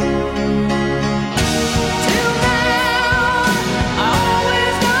 Till now, I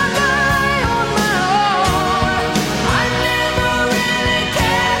always got by on my own. I never really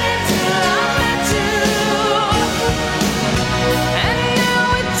cared until I met you. And now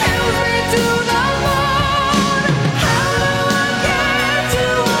it tells me to the moon. How do I get to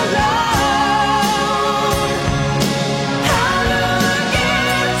alone? How do I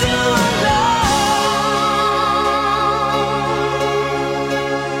get to alone?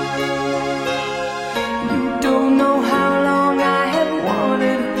 You don't know how long I have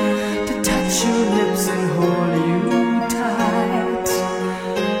wanted to touch your lips and hold you tight.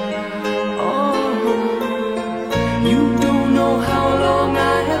 Oh, you don't know how long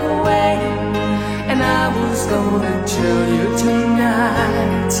I have waited, and I was gonna tell you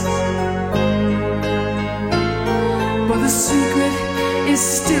tonight. But the secret is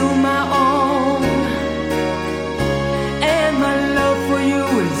still my own, and my love for you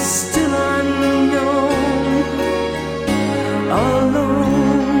is still unknown. Alone.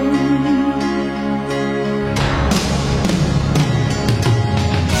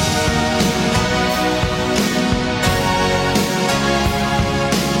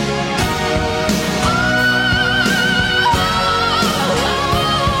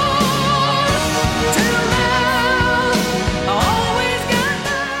 Till now, I always got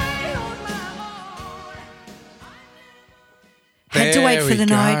by on my own. Had to wait There for the we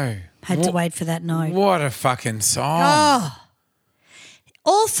go. note. Had to wait for that note. What a fucking song. Oh.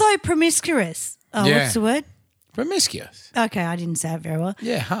 Also promiscuous. Oh, Yeah. what's the word? Promiscuous. Okay, I didn't say it very well.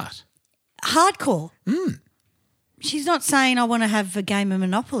 Yeah, hot. Hardcore. She's not saying I want to have a game of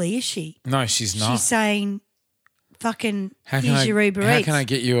Monopoly, is she? No, she's not. She's saying fucking how here's your Uber how Eats. can I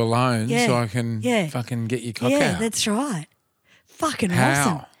get you alone Yeah. so I can Yeah. fucking get your cock Yeah, out? that's right. Fucking How?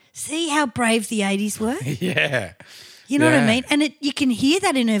 awesome. See how brave the 80s were? Yeah. You know what I Yeah. mean? And you can hear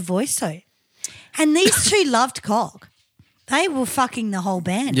that in her voice though. And these two loved cock. They were fucking the whole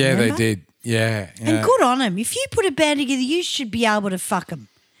band. Yeah, remember? they did. Yeah. And good on them. If you put a band together, you should be able to fuck them.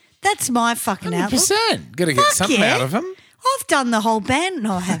 That's my fucking outlook. 100%. Got to get Fuck something yeah. out of them. I've done the whole band.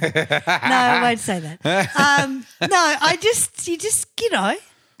 No, I haven't. No, I won't say that. You just,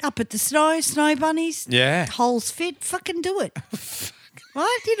 up at the snow bunnies. Yeah. Holes fit, fucking do it.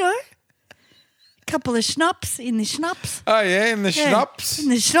 Right, couple of schnapps in the schnapps. Oh, yeah, in the Yeah, schnapps. in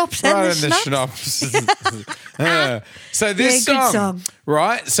the schnapps and Right, the in schnapps. the schnapps. So this Yeah, good song, song.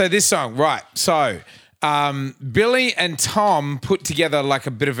 right? So this song, right. So Billy and Tom put together like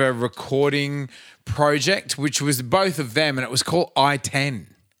a bit of a recording project, which was both of them, and it was called I-10.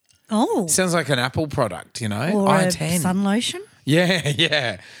 Oh. Sounds like an Apple product, Or I-10. a sun lotion. Yeah,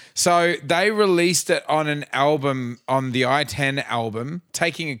 yeah. So they released it on an album, on the I-10 album,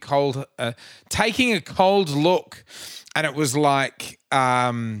 taking a cold look, and it was like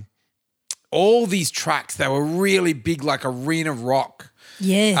all these tracks. They were really big, like arena rock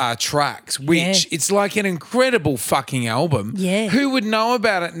tracks. Which it's like an incredible fucking album. Yeah. Who would know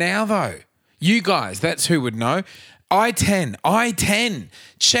about it now, though? You guys. That's who would know. I-10.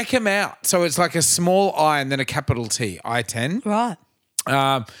 Check them out. So it's like a small I and then a capital T. I-10. Right.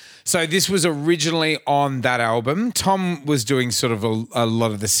 So this was originally on that album. Tom was doing sort of a lot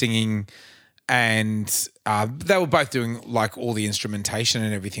of the singing, and they were both doing like all the instrumentation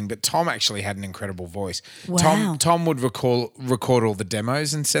and everything. But Tom actually had an incredible voice. Wow. Tom would record all the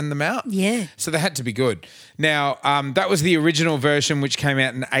demos and send them out. Yeah. So they had to be good. Now, that was the original version, which came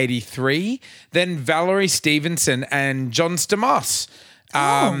out in 83. Then Valerie Stevenson and John Stamos.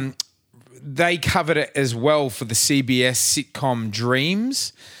 They covered it as well for the CBS sitcom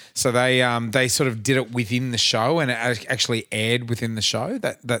Dreams. So they sort of did it within the show, and it actually aired within the show,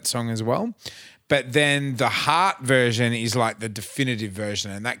 that song as well. But then the Heart version is like the definitive version,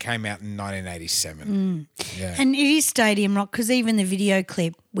 and that came out in 1987. Yeah. And it is stadium rock because even the video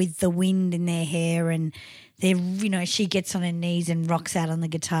clip with the wind in their hair and she gets on her knees and rocks out on the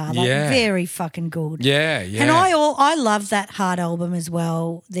guitar. Like, very fucking good. Yeah, yeah. And I love that Heart album as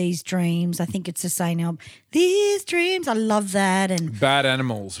well. These Dreams. I think it's the same album. These Dreams. I love that. And Bad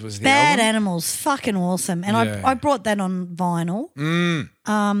Animals was the Bad album. Animals. Fucking awesome. And I brought that on vinyl.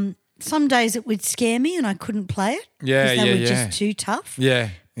 Some days it would scare me and I couldn't play it. Yeah, because they were just too tough. Yeah.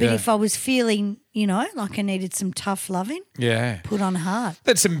 But if I was feeling, like I needed some tough loving, put on Heart.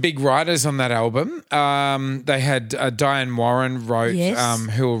 There's some big writers on that album. They had Diane Warren wrote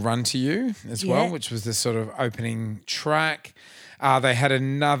Who'll Run to You as well, which was the sort of opening track. They had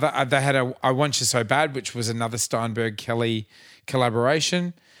I Want You So Bad, which was another Steinberg Kelly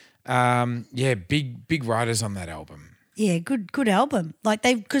collaboration. Big writers on that album. Yeah, good album. Like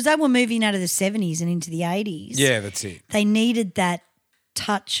because they were moving out of the 70s and into the 80s. Yeah, that's it. They needed that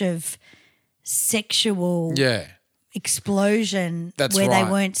touch of sexual explosion where they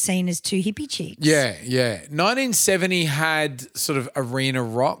weren't seen as two hippie chicks. Yeah, yeah. 1970 had sort of arena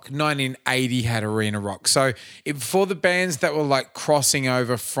rock. 1980 had arena rock. So for the bands that were like crossing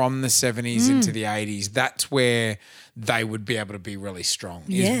over from the 70s into the 80s, that's where they would be able to be really strong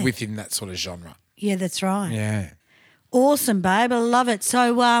is within that sort of genre. Yeah, that's right. Yeah. Awesome, babe. I love it.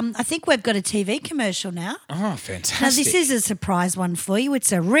 So I think we've got a TV commercial now. Oh, fantastic. Now, this is a surprise one for you.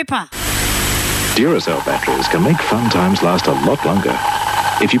 It's a ripper. Duracell batteries can make fun times last a lot longer.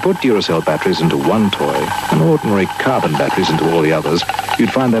 If you put Duracell batteries into one toy and ordinary carbon batteries into all the others,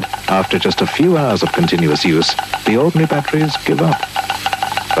 you'd find that after just a few hours of continuous use, the ordinary batteries give up.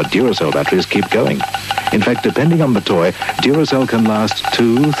 But Duracell batteries keep going. In fact, depending on the toy, Duracell can last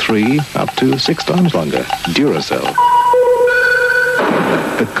 2, 3, up to 6 times longer. Duracell.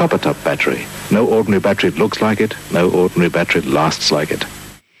 The copper top battery. No ordinary battery looks like it. No ordinary battery lasts like it.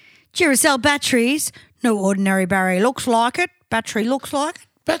 Duracell batteries. No ordinary battery looks like it. Battery looks like it.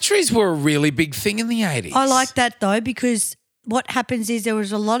 Batteries were a really big thing in the 80s. I like that though because what happens is there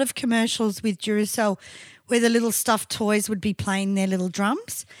was a lot of commercials with Duracell where the little stuffed toys would be playing their little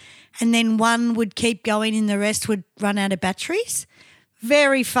drums and then one would keep going and the rest would run out of batteries.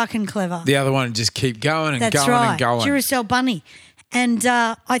 Very fucking clever. The other one would just keep going and That's going right. and going. Duracell Bunny. And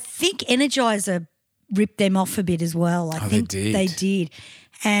I think Energizer ripped them off a bit as well. I think they did.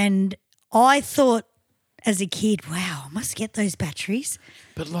 And I thought as a kid, wow, I must get those batteries.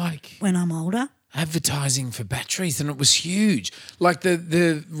 But like when I'm older. Advertising for batteries and it was huge. Like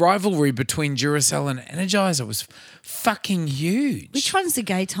the rivalry between Duracell and Energizer was fucking huge. Which one's the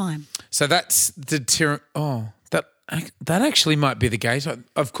gay time? So that's the that actually might be the gay time.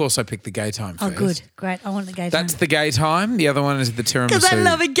 Of course I picked the gay time first. Oh, good. Great. I want the gay time. That's the gay time. The other one is the tiramisu. Because I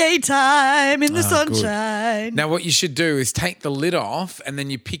love a gay time in the sunshine. Good. Now what you should do is take the lid off and then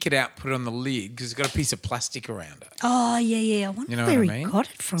you pick it out, put it on the lid because it's got a piece of plastic around it. Oh, yeah. I wonder where he got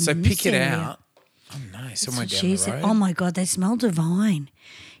it from. So pick it out. Oh, no, somewhere down the road. Oh, my God, they smell divine.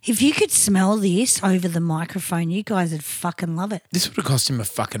 If you could smell this over the microphone, you guys would fucking love it. This would have cost him a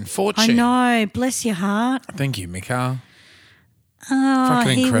fucking fortune. I know. Bless your heart. Thank you, Mikhail. Oh,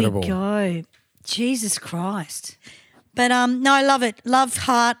 fucking incredible. Here we go. Jesus Christ. But no, I love it. Love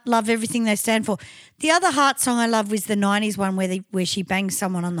Heart. Love everything they stand for. The other Heart song I love was the 90s one where she bangs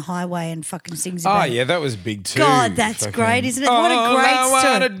someone on the highway and fucking sings about it. Oh, yeah, that was big too. God, that's great, isn't it? What a great story. All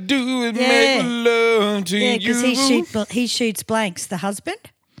I want to do is make love to you. Yeah, because he shoots blanks, the husband.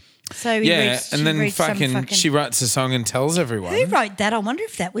 So and then fucking she writes a song and tells everyone. Who wrote that? I wonder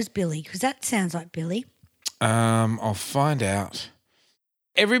if that was Billy because that sounds like Billy. I'll find out.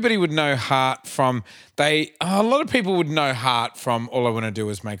 Everybody would know Heart from a lot of people would know Heart from All I Want to Do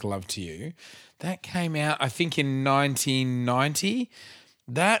Is Make Love to You. That came out, I think, in 1990.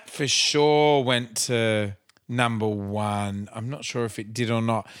 That for sure went to number one. I'm not sure if it did or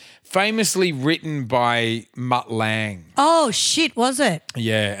not. Famously written by Mutt Lange. Oh, shit, was it?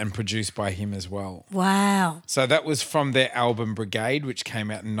 Yeah, and produced by him as well. Wow. So that was from their album Brigade, which came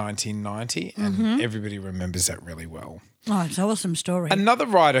out in 1990, and everybody remembers that really well. Oh, it's an awesome story. Another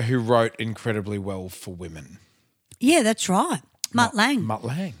writer who wrote incredibly well for women. Yeah, that's right. Mutt Lange. Mutt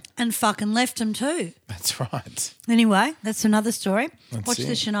Lange. And fucking left him too. That's right. Anyway, that's another story. Watch it.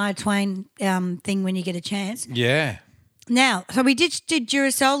 the Shania Twain thing when you get a chance. Yeah. Now, so we did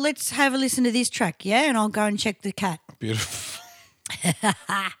Duracell. Let's have a listen to this track, yeah? And I'll go and check the cat. Beautiful.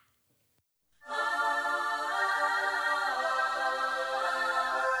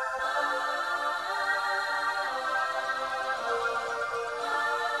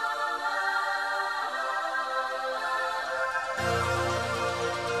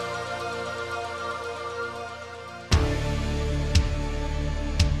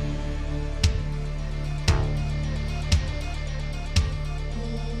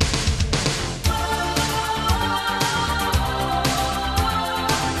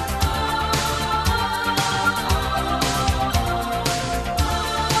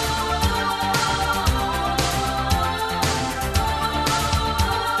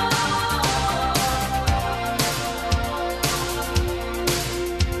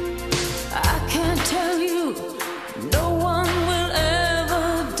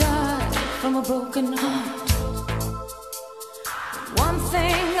 a broken heart. One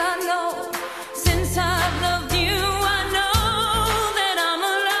thing I know, since I've loved you, I know that I'm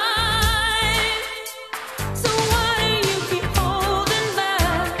alive. So why do you keep holding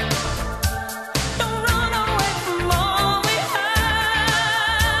back? Don't run away from all we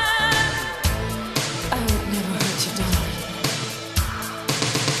had. I would never hurt you, darling.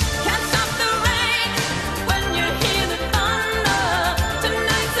 Can't stop the rain when you hear the thunder.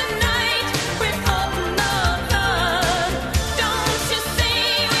 Tonight's the night we're caught in the flood. Don't you see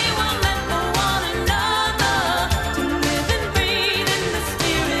we were meant for one another, to live and breathe in the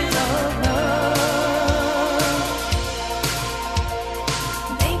spirit of love.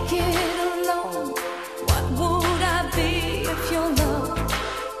 Naked alone, what would I be if your love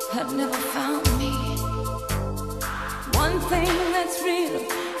had never found me? One thing that's real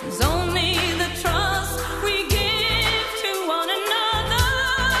is only the trust we give to one another.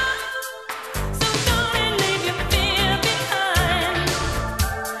 So don't leave your fear behind.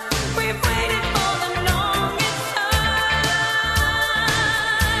 We've waited for the longest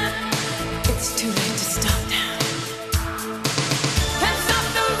time. It's too late to stop now. Can't stop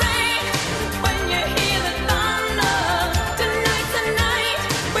the rain when you hear the thunder. Tonight's the night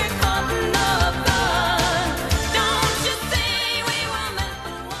we're caught in the flood. Don't you see we were meant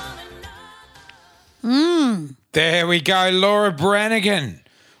for one another? There we go, Laura Branigan.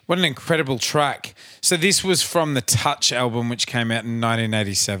 What an incredible track. So this was from the Touch album, which came out in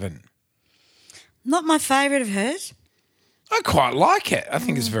 1987. Not my favourite of hers. I quite like it. I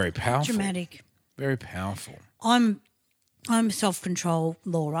think it's very powerful. Dramatic. Very powerful. I'm self-control,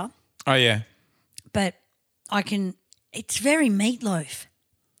 Laura, Oh, yeah. but it's very Meatloaf.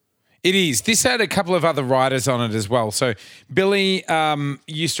 It is. This had a couple of other writers on it as well. So Billy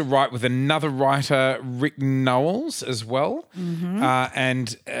used to write with another writer, Rick Knowles, as well.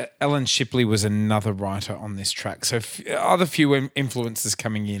 And Ellen Shipley was another writer on this track. So other few influences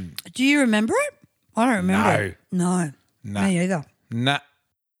coming in. Do you remember it? I don't remember No. it. No. No. Me either. Nah.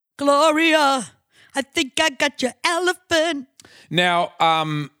 Gloria, I think I got your elephant. Now,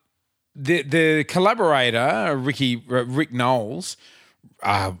 the collaborator, Rick Knowles,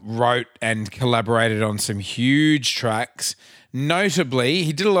 wrote and collaborated on some huge tracks. Notably,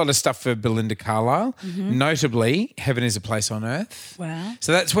 he did a lot of stuff for Belinda Carlisle. Notably, Heaven is a Place on Earth. Wow.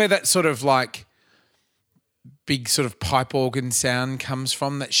 So that's where that sort of like big sort of pipe organ sound comes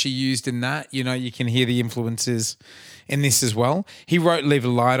from that she used in that. You know, you can hear the influences in this as well. He wrote Leave a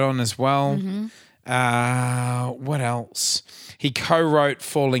Light On as well. What else? He co-wrote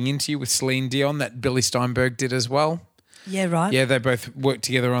Falling Into You with Celine Dion that Billy Steinberg did as well. Yeah, right. Yeah, they both worked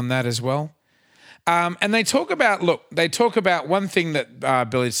together on that as well. And they talk about one thing that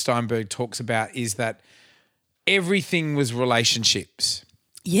Billy Steinberg talks about is that everything was relationships.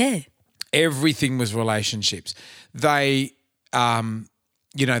 Yeah. Everything was relationships. They,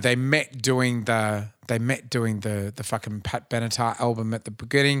 they met doing the fucking Pat Benatar album at the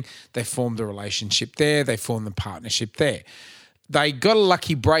beginning. They formed a relationship there. They formed the partnership there. They got a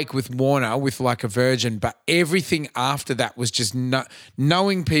lucky break with Warner with Like a Virgin, but everything after that was just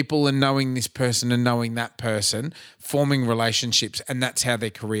knowing people and knowing this person and knowing that person, forming relationships, and that's how their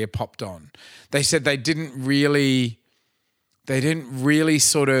career popped on. They said they didn't really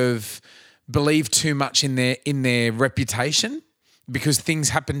sort of believe too much in their reputation because things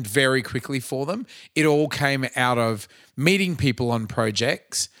happened very quickly for them. It all came out of meeting people on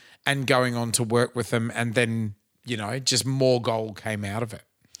projects and going on to work with them, and then just more gold came out of it,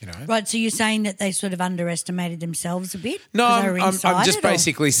 Right, so you're saying that they sort of underestimated themselves a bit? No, 'cause they were I'm inside just it, or-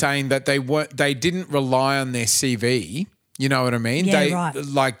 basically saying that they didn't rely on their CV. You know what I mean? Yeah, they, right.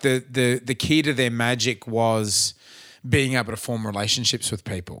 Like the key to their magic was being able to form relationships with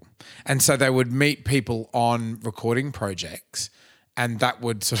people. And so they would meet people on recording projects and that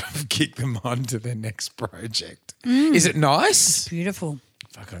would sort of kick them on to their next project. Is it nice? Beautiful.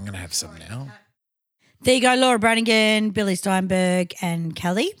 Fuck, I'm going to have some now. There you go, Laura Branigan, Billy Steinberg and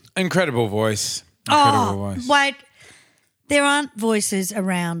Kelly. Incredible voice. Incredible voice. Wait, there aren't voices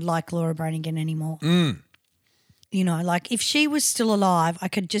around like Laura Branigan anymore. Like if she was still alive, I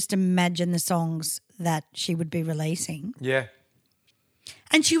could just imagine the songs that she would be releasing. Yeah.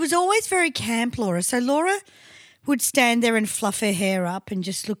 And she was always very camp, Laura. So Laura would stand there and fluff her hair up and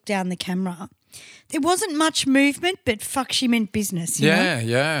just look down the camera. There wasn't much movement, but fuck, she meant business. You know?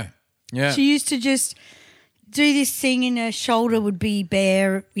 Yeah. She used to just do this thing and her shoulder would be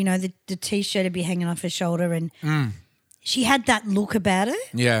bare, the T-shirt would be hanging off her shoulder and she had that look about her.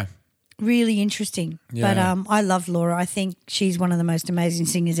 Yeah. Really interesting. Yeah. But I love Laura. I think she's one of the most amazing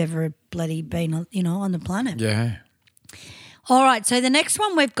singers ever bloody been, on the planet. Yeah. All right, so the next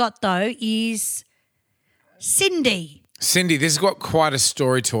one we've got, though, is Cindy. Cindy, this has got quite a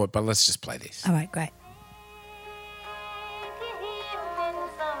story to it, but let's just play this. All right, great.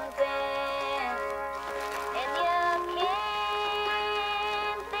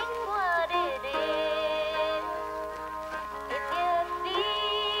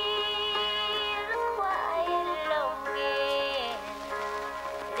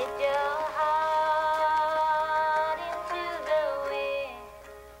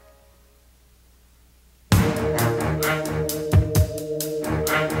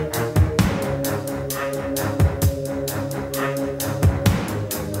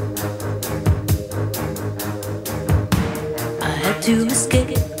 To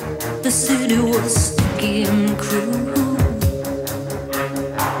escape, the city was sticky and cruel.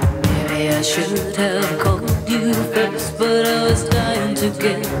 Maybe I should have called you first, but I was dying to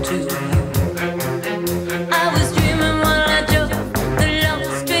get to you. I was dreaming while I drove the long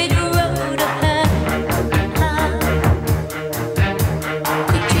straight road ahead.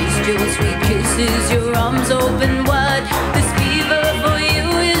 Could taste your sweet kisses, your arms open wide. This fever for you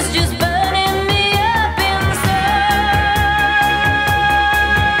is just burning me up inside.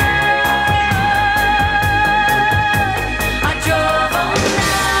 I drove all night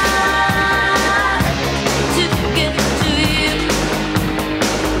to get to you.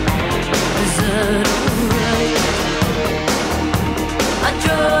 Is that alright? I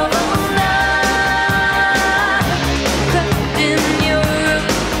drove all night, crept in your room,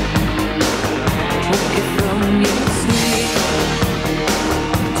 woke you from your sleep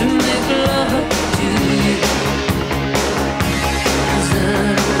to make love to you. Is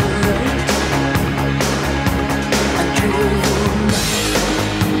that alright? I drove all night.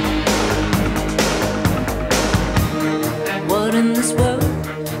 What in this world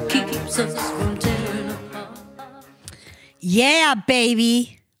keeps us from tearing apart? Yeah,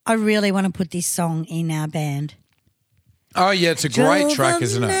 baby. I really want to put this song in our band. Oh, yeah, it's a great Drove track, all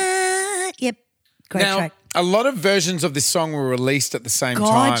isn't it? night. Yep, great Now, track. a lot of versions of this song were released at the same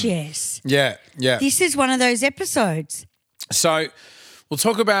time. God, yes. Yeah, yeah. This is one of those episodes. So I'll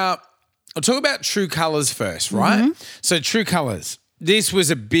talk about True Colours first, right? Mm-hmm. So True Colours, this was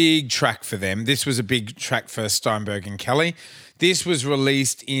a big track for them. This was a big track for Steinberg and Kelly. This was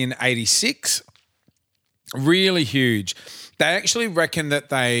released in 86. Really huge. They actually reckon that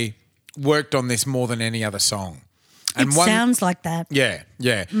they worked on this more than any other song. It sounds like that. Yeah,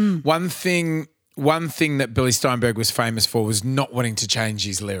 yeah. One thing that Billy Steinberg was famous for was not wanting to change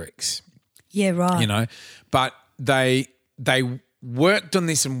his lyrics. Yeah, right. You know, but they worked on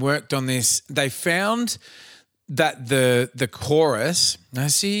this and worked on this. They found that the chorus, I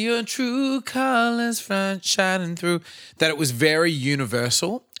see your true colours front shining through, that it was very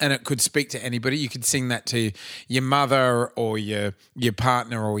universal and it could speak to anybody. You could sing that to your mother or your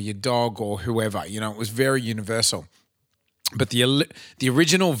partner or your dog or whoever. You know, it was very universal. But the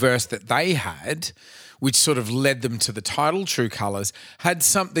original verse that they had, which sort of led them to the title True Colours, had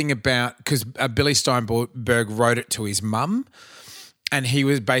something about, because Billy Steinberg wrote it to his mum, and he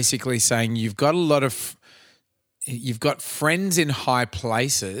was basically saying, you've got friends in high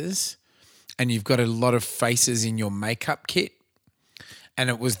places and you've got a lot of faces in your makeup kit. And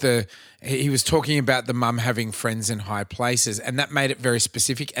it was he was talking about the mum having friends in high places, and that made it very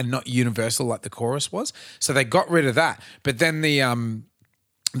specific and not universal like the chorus was. So they got rid of that. But then the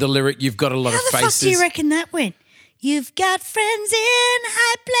lyric, you've got a lot of faces. How the fuck do you reckon that went? You've got friends in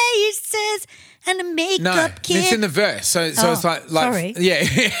high places and a makeup kit. It's in the verse. So it's like sorry. Yeah.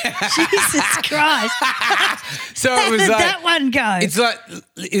 Jesus Christ. So How it was did like that one go? It's like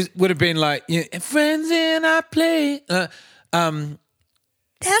it would have been like, yeah, friends in high place.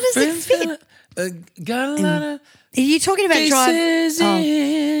 How does it fit? Got a lot of Are you talking about faces drive?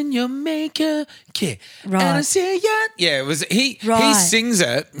 in your makeup kit. Right. And I say, yeah, it was he Right. sings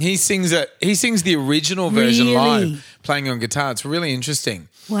it. He sings the original version Really? live, playing on guitar. It's really interesting.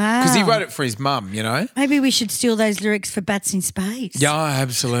 Wow. Because he wrote it for his mum, you know? Maybe we should steal those lyrics for Bats in Space. Yeah,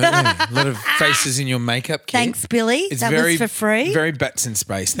 absolutely. A lot of faces in your makeup kit. Thanks, Billy. It's that was for free. Very Bats in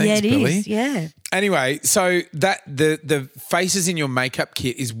Space. yeah, Thanks, it Billy. is. Yeah. Anyway, so that the faces in your makeup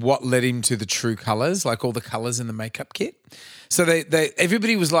kit is what led him to the True Colours, like all the colours in the makeup kit. So they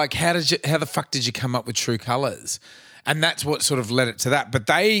everybody was like, how the fuck did you come up with True Colours? And that's what sort of led it to that. But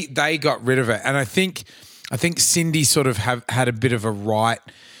they got rid of it, and I think Cindy sort of had a bit of a right.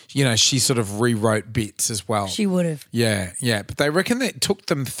 You know, she sort of rewrote bits as well. She would have. Yeah. But they reckon that it took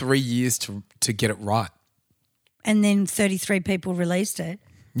them 3 years to get it right. And then 33 people released it.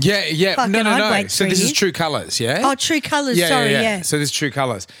 Yeah. Fucking No. I'd wait So 3 this is years. True Colours, yeah? Oh, True Colours. Sorry, yeah. So this is True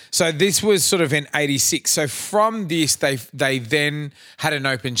Colours. So this was sort of in 86. So from this, they then had an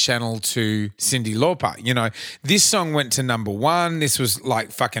open channel to Cyndi Lauper. You know, this song went to number 1. This was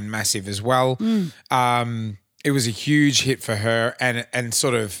like fucking massive as well. It was a huge hit for her and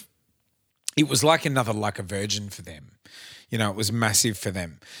sort of, it was like another Like a Virgin for them. You know, it was massive for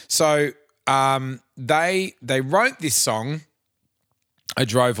them. So they wrote this song, I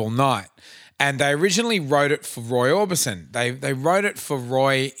Drove All Night, and they originally wrote it for Roy Orbison. They wrote it for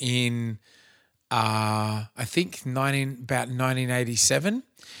Roy in I think about 1987.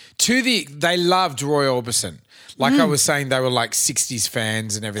 They loved Roy Orbison. Like I was saying, they were like 60s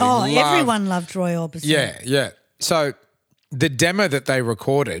fans and everything. Oh, everyone loved Roy Orbison. Yeah. So the demo that they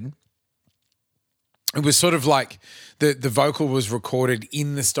recorded, it was sort of like the vocal was recorded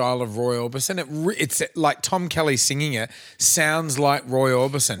in the style of Roy Orbison. It's like Tom Kelly singing it sounds like Roy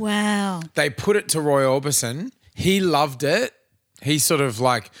Orbison. Wow. They put it to Roy Orbison. He loved it. He sort of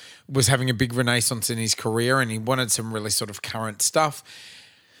like was having a big renaissance in his career and he wanted some really sort of current stuff.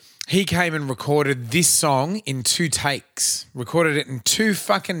 He came and recorded this song in 2 takes, recorded it in 2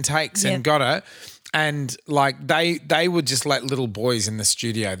 fucking takes and got it. And like they were just like little boys in the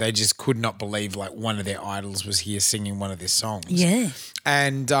studio. They just could not believe like one of their idols was here singing one of their songs. Yeah.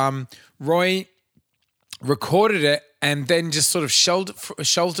 And Roy recorded it and then just sort of shelved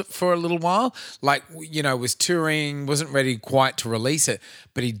it for a little while. Like, you know, was touring, wasn't ready quite to release it,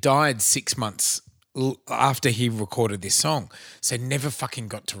 but he died 6 months after he recorded this song. So never fucking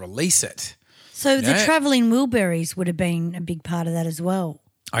got to release it. So the Travelling Wilburys would have been a big part of that as well.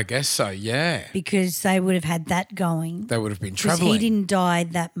 I guess so, yeah. Because they would have had that going. They would have been Because travelling. he didn't die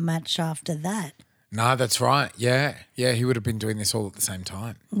that much after that. No, that's right. Yeah. Yeah, he would have been doing this all at the same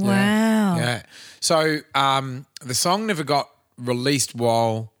time. Wow. Yeah. So the song never got released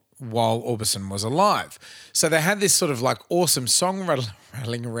while Orbison was alive. So they had this sort of like awesome song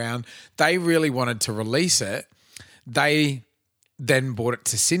rattling around. They really wanted to release it. They then brought it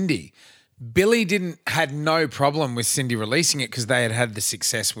to Cyndi. Billy had no problem with Cyndi releasing it because they had the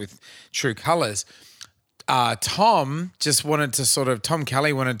success with True Colours. Tom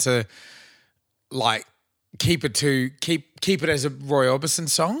Kelly wanted to like keep it as a Roy Orbison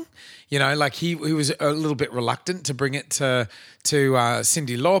song. You know, like he was a little bit reluctant to bring it to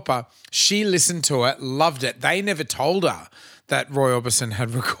Cyndi Lauper. She listened to it, loved it. They never told her that Roy Orbison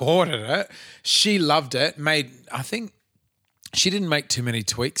had recorded it. She loved it. I think she didn't make too many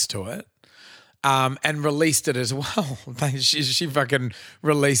tweaks to it. And released it as well. She fucking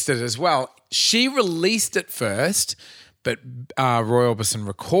released it as well. She released it first, but Roy Orbison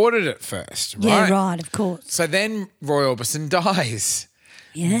recorded it first, right? Yeah, right, of course. So then Roy Orbison dies.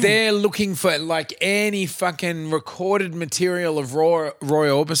 Yeah. They're looking for like any fucking recorded material of Roy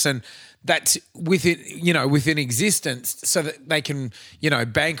Orbison that's within existence so that they can,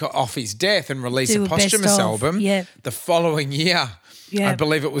 bank off his death and release Do a a best posthumous of, album yeah. the following year. Yeah. I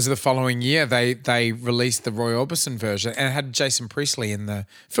believe it was the following year they released the Roy Orbison version and it had Jason Priestley in the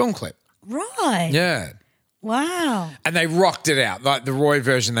film clip. Right. Yeah. Wow. And they rocked it out. Like the Roy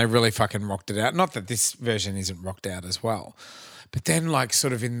version, they really fucking rocked it out. Not that this version isn't rocked out as well. But then like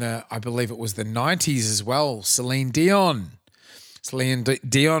sort of I believe it was the 90s as well, Celine Dion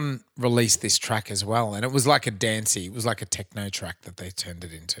released this track as well. And it was like it was like a techno track that they turned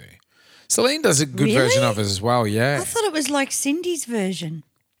it into. Celine does a good version of it as well, yeah. I thought it was like Cindy's version.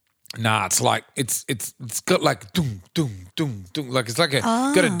 Nah, it's like it's got like doom doom doom doom, like it's like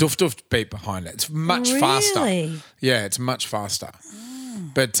got a doof doof beat behind it. It's much faster. Yeah, it's much faster.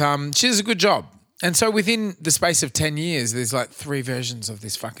 But she does a good job. And so within the space of 10 years, there's like 3 versions of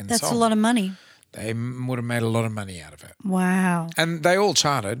this fucking song. That's a lot of money. They would have made a lot of money out of it. Wow. And they all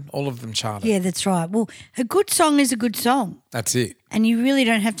charted. All of them charted. Yeah, that's right. Well, a good song is a good song. That's it. And you really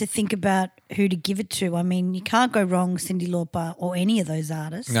don't have to think about who to give it to. I mean, you can't go wrong with Cyndi Lauper or any of those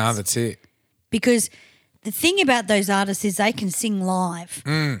artists. No, that's it. Because the thing about those artists is they can sing live.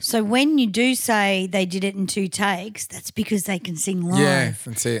 So when you do say they did it in 2 takes, that's because they can sing live. Yeah,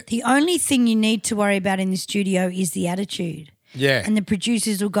 that's it. The only thing you need to worry about in the studio is the attitude. Yeah. And the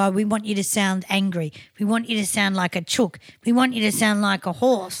producers will go, we want you to sound angry. We want you to sound like a chook. We want you to sound like a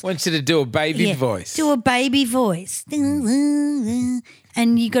horse. I want you to do a baby voice. Do a baby voice. And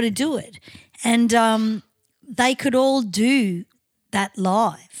you got to do it. And they could all do that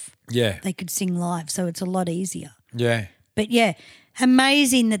live. Yeah. They could sing live, so it's a lot easier. Yeah. But, yeah,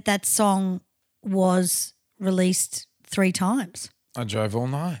 amazing that song was released 3 times. I Drove All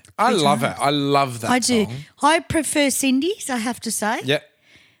Night. I love it. I love that I song. do. I prefer Cindy's, I have to say. Yep.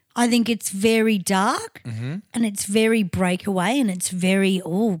 I think it's very dark and it's very breakaway and it's very,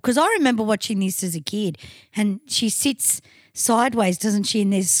 because I remember watching this as a kid and she sits sideways, doesn't she?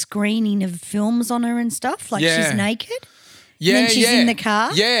 And there's screening of films on her and stuff, like she's naked. Yeah, and then she's in the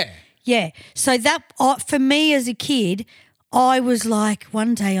car. Yeah. Yeah. So that, for me as a kid, I was like,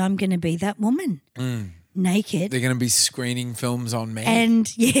 one day I'm going to be that woman. Naked. They're going to be screening films on me. And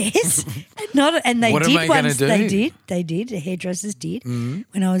yes, and they What am did I gonna once. do? They did. The hairdressers did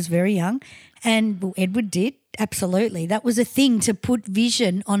when I was very young, and Edward did. Absolutely, that was a thing to put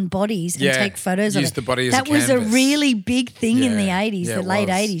vision on bodies and take photos of use it. the body as that a was a canvas. really big thing in the Yeah. 80s, Yeah, the it late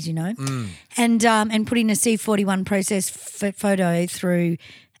was. 80s, you know, and putting a C41 process photo through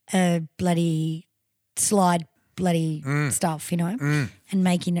a bloody slide bloody stuff, you know, and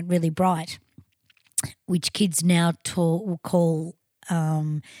making it really bright, which kids now will call.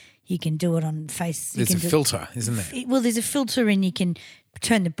 You can do it on face. There's a filter, isn't there? Well, there's a filter and you can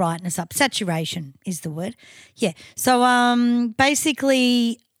turn the brightness up. Saturation is the word. Yeah. So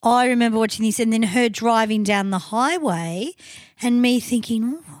basically I remember watching this and then her driving down the highway and me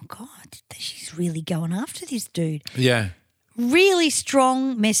thinking, oh, God, she's really going after this dude. Yeah. Really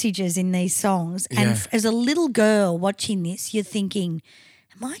strong messages in these songs. And Yeah. as a little girl watching this, you're thinking,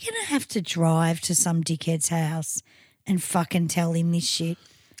 am I going to have to drive to some dickhead's house and fucking tell him this shit?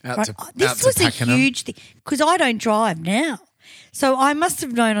 Out to This was a Pakenham. huge thing because I don't drive now. So I must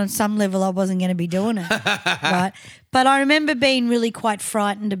have known on some level I wasn't going to be doing it, right? But I remember being really quite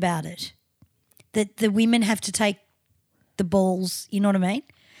frightened about it, that the women have to take the balls, you know what I mean?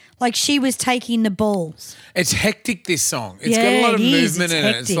 Like she was taking the balls. It's hectic, this song. It's got Yeah, a lot of it is. movement It's in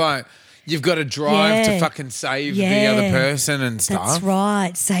it. It's hectic. like you've got to drive to Yeah. fucking save the Yeah. other person and stuff. That's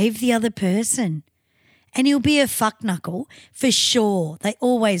right. Save the other person. And he'll be a fuck knuckle for sure. They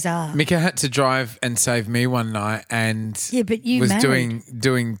always are. Mika had to drive and save me one night and Yeah, but you was married.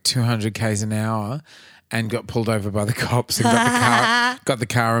 doing 200 k's an hour and got pulled over by the cops and got the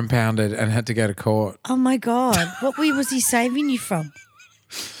car impounded and had to go to court. Oh my God. What was he saving you from?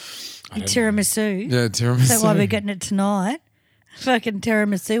 Your tiramisu. Yeah, tiramisu. That's why we're getting it tonight. Fucking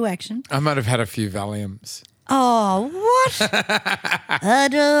tiramisu action. I might have had a few Valiums. Oh, what? I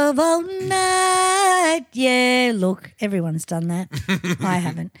drove all night. Yeah, look, everyone's done that. I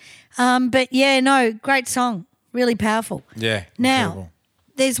haven't. But yeah, no, great song. Really powerful. Yeah. Now, incredible.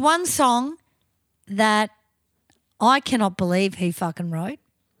 there's one song that I cannot believe he fucking wrote.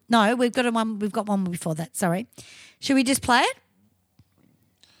 No, we've got one before that, sorry. Should we just play it?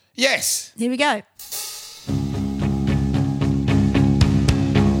 Yes. Here we go.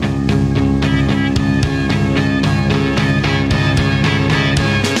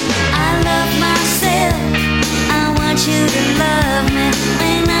 I love myself. I want you to love me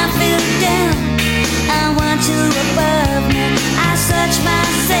when I feel down. I want you above me. I search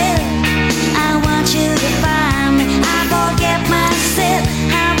myself. I want you to find me. I forget myself.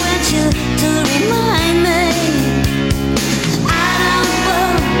 I want you to remind me. I don't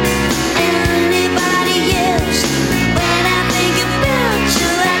want anybody else. When I think about you,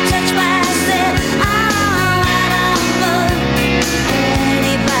 I touch myself. Oh, I don't want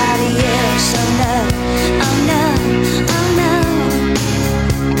anybody else. Oh no, oh no, oh no.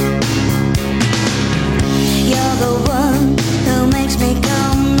 You're the one who makes me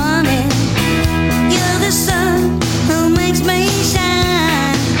come running. You're the sun who makes me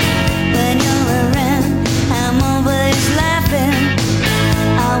shine. When you're around, I'm always laughing.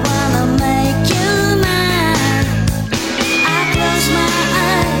 I wanna make you mine. I close my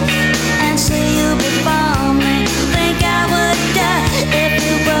eyes and see you before me. Think I would die if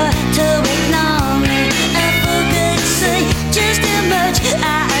you were to ignore me. If you could see just how much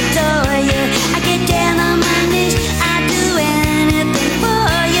I adore you, I get down on my knees, I do anything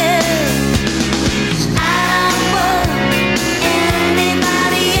for you. I don't want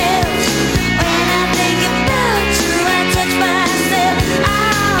anybody else. When I think about you, I touch myself.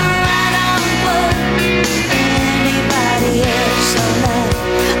 Oh, I don't want anybody else. Oh no,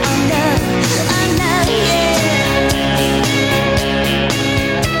 oh no, oh no, yeah.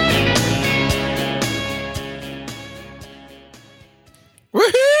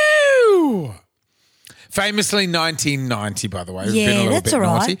 Woohoo! Famously 1990, by the way. We've Yeah, been a little that's bit all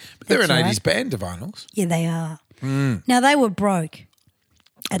right. naughty. But they're That's an all 80s right. band, the Vinyls. Yeah, they are. Now, they were broke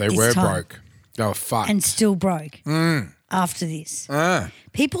at They this were time broke. They were fucked. and still broke after this. Ah,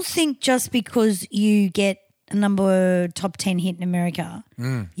 People think just because you get a top 10 hit in America,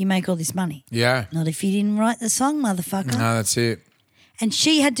 you make all this money. yeah. Not if you didn't write the song, motherfucker. No, that's it. And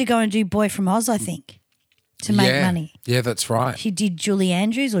she had to go and do Boy from Oz, I think, to make yeah. money. Yeah, that's right. She did Julie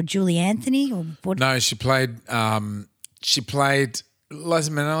Andrews or Julie Anthony or what? No, she played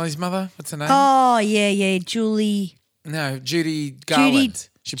Liza Minnelli's mother. What's her name? Oh, yeah, Julie. No, Judy Garland.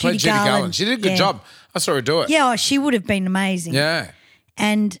 She played Judy Garland. She did a good job. I saw her do it. Yeah, she would have been amazing. Yeah.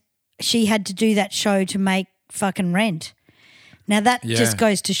 And she had to do that show to make fucking Rent. Now, that just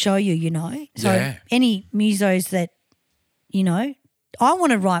goes to show you, you know. So any musos that, you know, I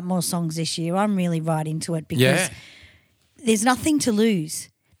want to write more songs this year. I'm really right into it because there's nothing to lose.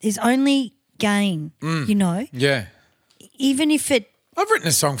 There's only gain, you know. Yeah. Even if it... I've written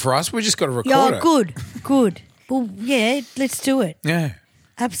a song for us. We just got to record it. Good. Well, yeah, let's do it. Yeah.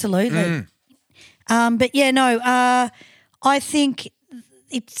 Absolutely. But, yeah, no, I think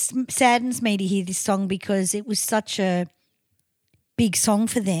it saddens me to hear this song because it was such a big song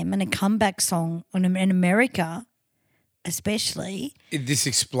for them and a comeback song in America especially. This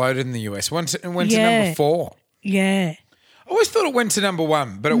exploded in the US. It went to number 4. Yeah. I always thought it went to number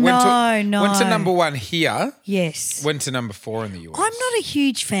 1, but it went to number 1 here. Yes. Went to number 4 in the US. I'm not a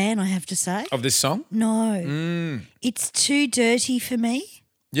huge fan, I have to say. Of this song? No. It's too dirty for me.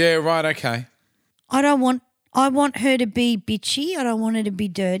 Yeah, right, okay. I want her to be bitchy. I don't want her to be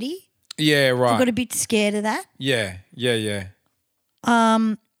dirty. Yeah, right. I got a bit scared of that. Yeah.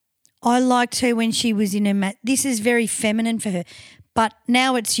 I liked her when she was in her this is very feminine for her. But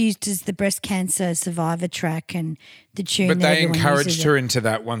now it's used as the breast cancer survivor track and the tune. But that they everyone encouraged uses her into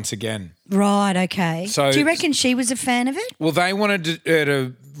that once again. Right, okay. So, do you reckon she was a fan of it? Well, they wanted her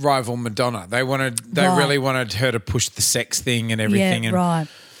to rival Madonna. They really wanted her to push the sex thing and everything. Yeah, and right.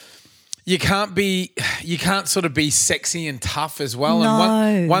 You can't sort of be sexy and tough as well. No.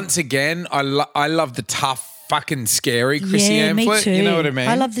 And once again, I love the tough, fucking scary Chrissy Amphlett. Me too. You know what I mean?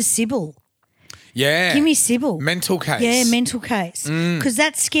 I love the Sybil. Yeah. Give me Sybil. Mental Case. Yeah, Mental Case. Because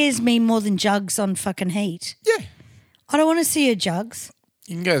that scares me more than Jugs on fucking Heat. Yeah. I don't want to see her Jugs.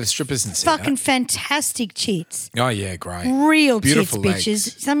 You can go to the strippers and see Fucking that. fantastic tits. Oh, yeah, great. Real Beautiful tits, bitches.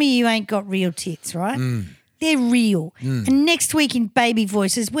 legs. Some of you ain't got real tits, right? They're real. And next week in Baby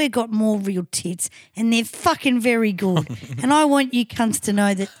Voices, we've got more real tits and they're fucking very good. And I want you cunts to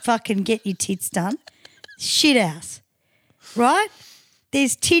know that fucking get your tits done. Shit house. Right?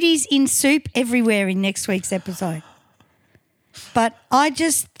 There's titties in soup everywhere in next week's episode. But I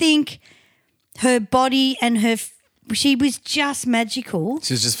just think her body and she was just magical.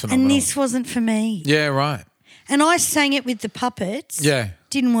 She's just phenomenal. And this wasn't for me. Yeah, right. And I sang it with the puppets. Yeah.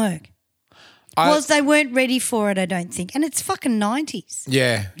 Didn't work. They weren't ready for it, I don't think. And it's fucking 90s.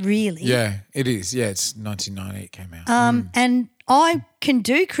 Yeah. Really. Yeah, it is. Yeah, it's 1990 it came out. And I can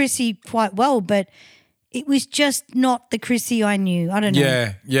do Chrissy quite well, but it was just not the Chrissy I knew. I don't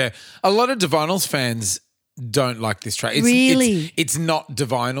know. Yeah. A lot of Divinals fans don't like this track. Really? It's not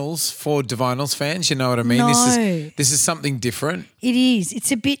Divinals for Divinals fans, you know what I mean? No. This is something different. It is.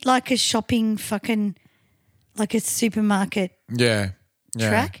 It's a bit like a shopping like a supermarket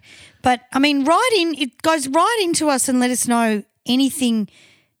track. But, I mean, it goes right into us and let us know anything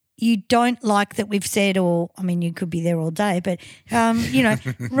you don't like that we've said, or, I mean, you could be there all day, but, you know,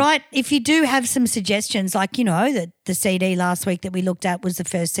 right, if you do have some suggestions, like, you know, that the CD last week that we looked at was the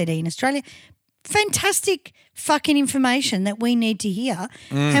first CD in Australia, fantastic fucking information that we need to hear,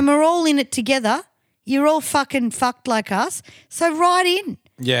 and we're all in it together. You're all fucking fucked like us, so write in.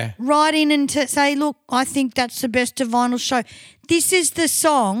 Yeah. Write in and to say, look, I think that's the best Divinal show. This is the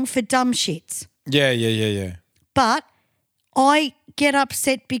song for dumb shits. Yeah. But I get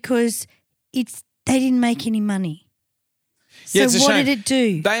upset because they didn't make any money. So it's a what shame. did it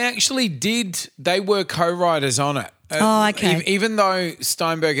do? They actually did. They were co-writers on it. Oh, okay. Even though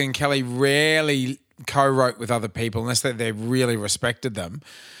Steinberg and Kelly rarely co-wrote with other people, unless they really respected them,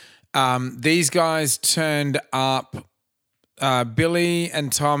 these guys turned up. Billy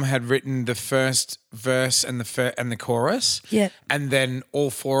and Tom had written the first verse and the chorus. Yep. And then all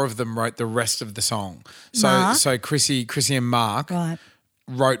 4 of them wrote the rest of the song. So Chrissy and Mark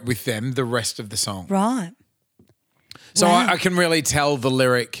wrote with them the rest of the song. Right. So Wow. I can really tell the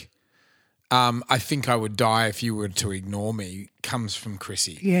lyric, I think I would die if you were to ignore me, comes from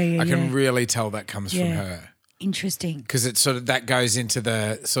Chrissy. Yeah, I can really tell that comes from her. Interesting. Because it's sort of, that goes into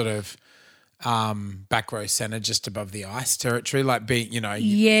the sort of back row centre just above the ice territory, like being, you know,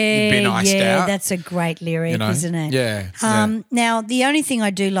 you've been iced out. That's a great lyric, you know? isn't it? Yeah. Now, the only thing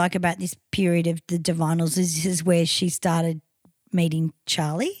I do like about this period of the Divinals is where she started meeting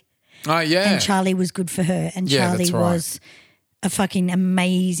Charlie. Oh, yeah. And Charlie was good for her. And Yeah, Charlie that's right. was a fucking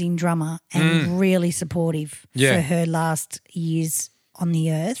amazing drummer and really supportive for her last years on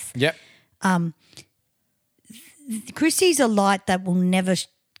the earth. Yep. Chrissy's a light that will never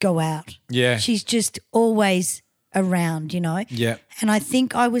go out. Yeah. She's just always around, you know. Yeah. And I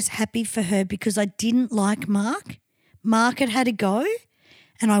think I was happy for her because I didn't like Mark, Mark had to go,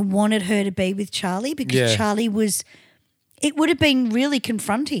 and I wanted her to be with Charlie because Charlie was. It would have been really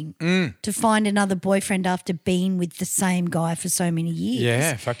confronting to find another boyfriend after being with the same guy for so many years.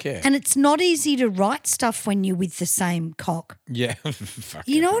 Yeah, fuck yeah. And it's not easy to write stuff when you're with the same cock. Yeah, fuck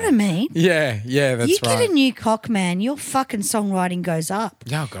You know what I mean? Yeah, that's you right. get a new cock, man, your fucking songwriting goes up.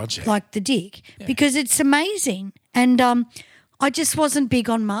 Oh, God, yeah. Like the dick because it's amazing. And I just wasn't big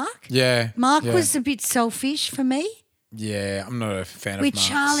on Mark. Yeah. Mark was a bit selfish for me. Yeah, I'm not a fan of Where Mark's,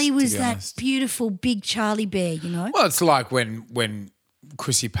 Charlie was to be that honest. beautiful big Charlie bear, you know? Well, it's like when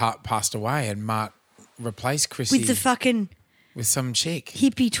Chrissy passed away and Mark replaced Chrissy With the fucking with some chick.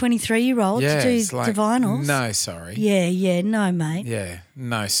 hippie 23-year-old Yeah, to do it's like, the vinyls. no, sorry. Yeah, no, mate. Yeah,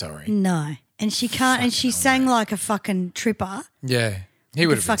 no, sorry. No. And she can't, and she sang like a fucking tripper. Yeah, he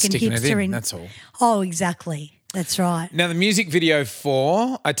would have been fucking sticking it hipster in, that's all. Oh, exactly. That's right. Now, the music video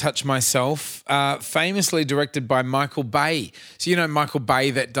for I Touch Myself, famously directed by Michael Bay. So, you know Michael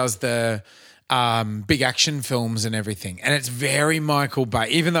Bay that does the big action films and everything. And it's very Michael Bay,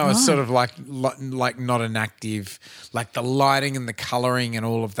 even though it's sort of like not an active, like the lighting and the colouring and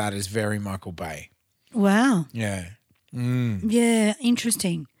all of that is very Michael Bay. Wow. Yeah. Yeah,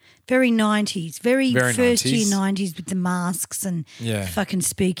 interesting. Very 90s. Very first 90s. year 90s with the masks and Yeah. fucking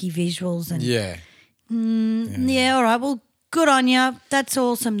spooky visuals. And Yeah. yeah, all right. Well, good on you. That's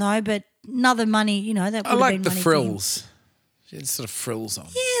awesome though, but another money, you know, that would I have like been the money for him. frills. It's sort of frills on.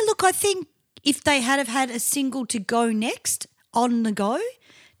 Yeah, look, I think if they had have had a single to go next on the go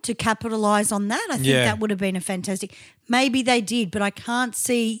to capitalise on that, I think Yeah. that would have been a fantastic. Maybe they did, but I can't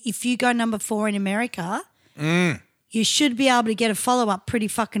see if you go number 4 in America, you should be able to get a follow-up pretty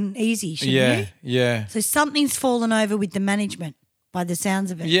fucking easy, shouldn't Yeah, you? yeah. So something's fallen over with the management by the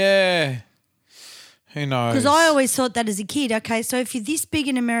sounds of it. Yeah. Who knows? Because I always thought that as a kid, okay, so if you're this big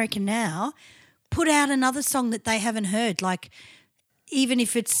in America now, put out another song that they haven't heard, like even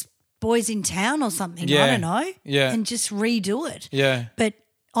if it's Boys in Town or something, I Yeah, don't know, yeah. and just redo it. Yeah. But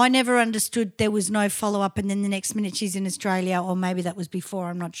I never understood there was no follow-up and then the next minute she's in Australia, or maybe that was before,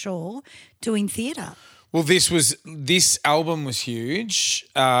 I'm not sure, doing theatre. Well, this album was huge,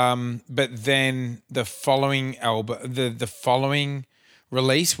 but then the following album, the following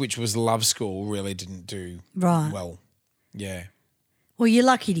release, which was Love School, really didn't do Right. well. Yeah, Well, you're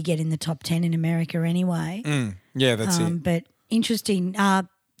lucky to get in the top 10 in America anyway. yeah, that's it. But interesting.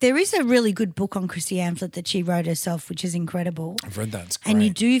 There is a really good book on Chrissy Amphlett that she wrote herself, which is incredible. I've read that. It's great. And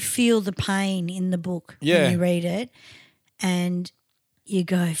you do feel the pain in the book Yeah. when you read it, and you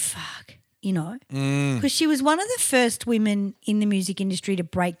go, fuck, you know. Because she was one of the first women in the music industry to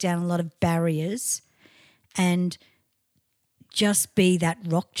break down a lot of barriers and just be that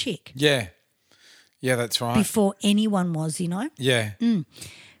rock chick Yeah, that's right. before anyone was, you know. Yeah,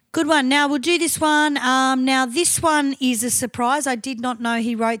 Good one. Now we'll do this one. Now this one is a surprise. I did not know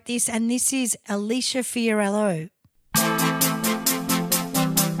he wrote this, and this is Alicia Fiorello.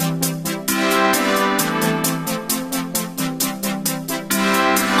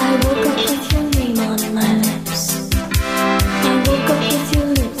 I woke up with your name on my lips. I woke up with your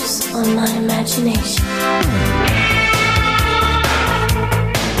lips on my imagination.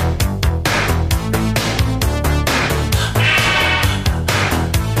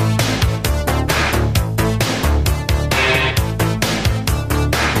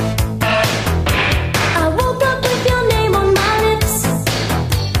 I woke up with your name on my lips.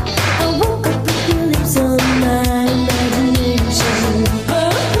 I woke up with your lips on my imagination.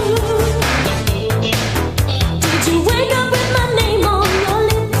 Did you wake up with my name on your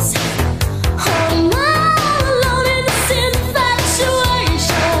lips? Oh, now alone in this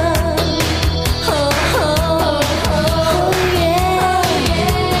infatuation. Oh, oh, oh, yeah.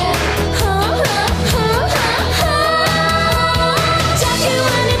 Jackie,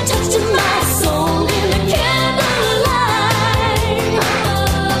 when you touched my soul in the candlelight.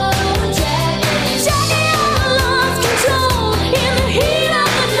 Jackie, I lost control in the heat of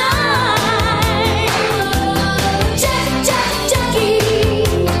the night. Jackie,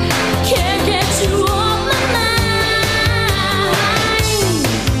 can't get you off my mind.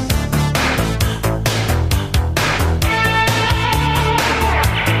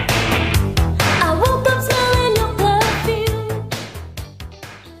 I woke up smelling your perfume.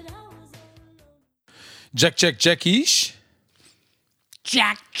 Jackie-ish.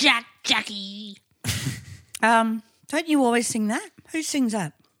 Jackie. Don't you always sing that? Who sings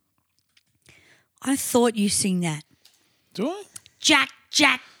that? I thought you sing that. Do I? Jack.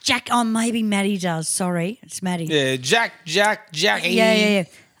 Oh, maybe Maddie does. Sorry, it's Maddie. Yeah, Jackie. Yeah.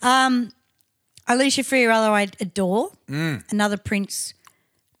 Alicia Fiorello, I adore. Another Prince,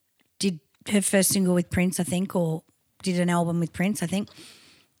 did her first single with Prince, I think, or did an album with Prince, I think.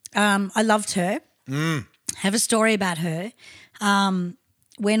 I loved her. Have a story about her.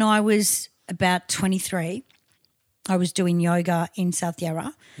 When I was about 23, I was doing yoga in South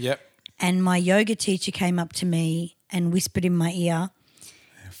Yarra. Yep. And my yoga teacher came up to me and whispered in my ear,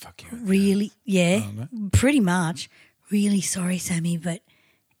 fuck you. really, pretty much, really sorry, Sammy, but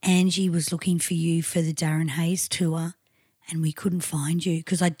Angie was looking for you for the Darren Hayes tour and we couldn't find you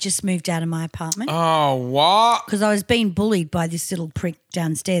because I'd just moved out of my apartment. Oh, what? Because I was being bullied by this little prick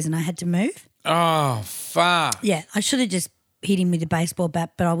downstairs and I had to move. Oh, fuck. Yeah, I should have just hit him with a baseball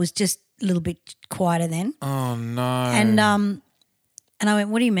bat, but I was just a little bit quieter then. Oh, no. And I went,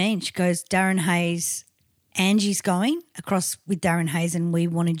 what do you mean? She goes, Darren Hayes, Angie's going across with Darren Hayes and we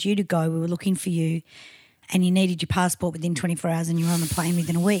wanted you to go. We were looking for you and you needed your passport within 24 hours and you were on the plane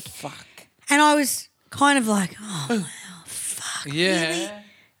within a week. Fuck. And I was kind of like, oh, wow, fuck, Yeah. really?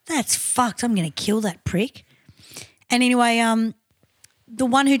 That's fucked. I'm going to kill that prick. And anyway, the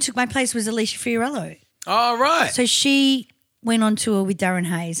one who took my place was Alicia Fiorello. Oh, right. So she went on tour with Darren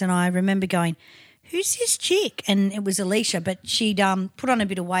Hayes and I remember going, who's this chick? And it was Alicia, but she'd put on a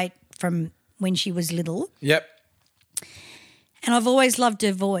bit of weight from when she was little. Yep. And I've always loved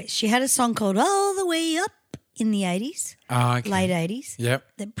her voice. She had a song called All the Way Up in the 80s, Oh, okay. late 80s, Yep.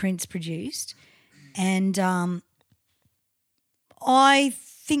 that Prince produced. And I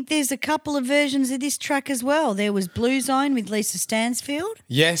think there's a couple of versions of this track as well. There was Blue Zone with Lisa Stansfield.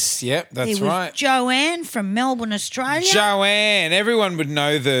 Yes, yep, that's There was right. Joanne from Melbourne, Australia. Joanne. Everyone would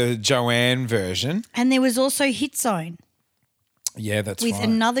know the Joanne version. And there was also Hit Zone Yeah, that's with right.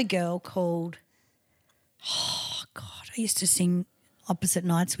 another girl called, oh, God, I used to sing Opposite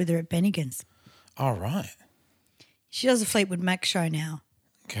Nights with her at Bennigan's. Oh, right. She does a Fleetwood Mac show now.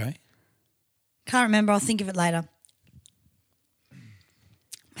 Okay. Can't remember. I'll think of it later.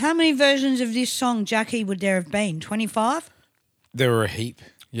 How many versions of this song, Jackie, would there have been? 25? There were a heap.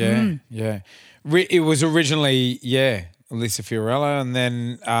 Yeah, yeah. It was originally, Lisa Fiorello and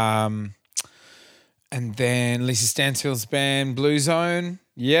then Lisa Stansfield's band, Blue Zone.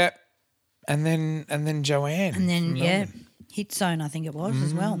 Yep. And then Joanne. And then, from yeah, Melbourne. Hit Zone, I think it was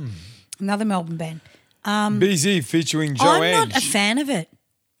as well. Another Melbourne band. BZ featuring Joanne. I'm not a fan of it.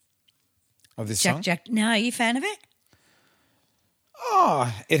 Of this song? No, are you a fan of it?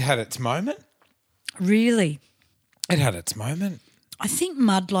 Oh, it had its moment. Really? It had its moment. I think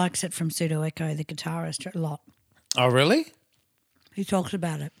Mud likes it from Pseudo Echo, the guitarist, a lot. Oh, really? He talks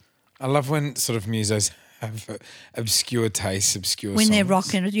about it. I love when sort of musos have obscure tastes, obscure When songs. they're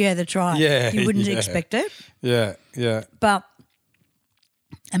rocking it, yeah, that's right. Yeah, You wouldn't yeah. expect it. Yeah, yeah. But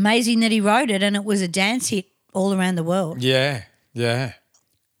amazing that he wrote it and it was a dance hit all around the world. Yeah, yeah.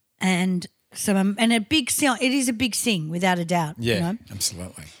 And a big sing. It is a big sing, without a doubt. Yeah, You know?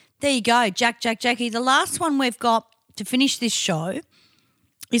 absolutely. There you go, Jackie. The last one we've got to finish this show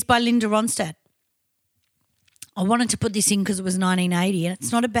is by Linda Ronstadt. I wanted to put this in because it was 1980 and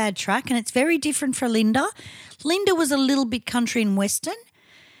it's not a bad track and it's very different for Linda. Linda was a little bit country and western,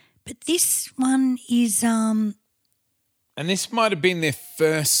 but this one is And this might have been their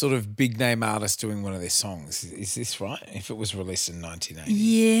first sort of big name artist doing one of their songs. Is this right? If it was released in 1980.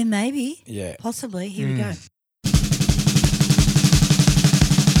 yeah, maybe. Yeah. Possibly. Here we go.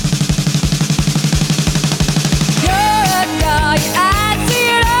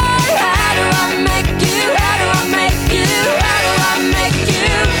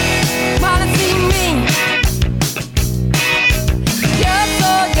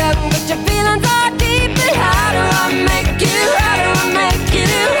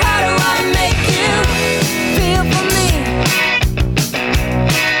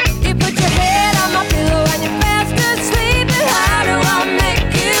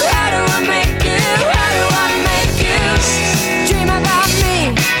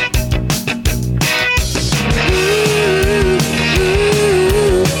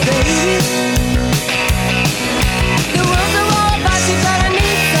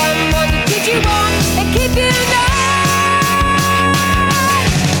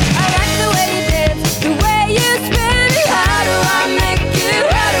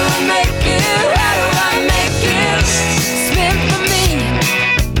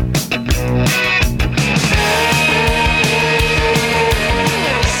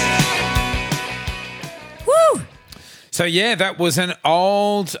 So, yeah, that was an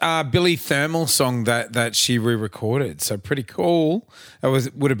old Billy Thermal song that she re-recorded. So pretty cool.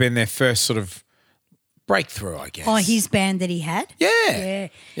 That would have been their first sort of breakthrough, I guess. Oh, his band that he had? Yeah.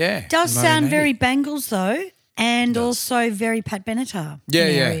 Yeah. Does sound 1980. very Bangles though, and also very Pat Benatar in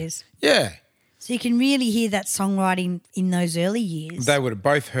areas. Yeah. So you can really hear that songwriting in those early years. They would have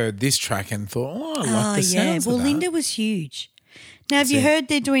both heard this track and thought, I like the sounds Well, of that. Linda was huge. Now, have That's you it. heard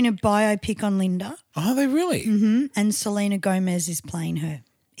they're doing a biopic on Linda? Oh, they really? Mm-hmm. And Selena Gomez is playing her.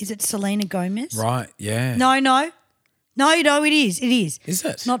 Is it Selena Gomez? Right, yeah. No, it is. It is. Is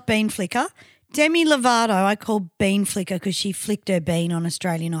it? Not Bean Flicker. Demi Lovato, I call Bean Flicker because she flicked her bean on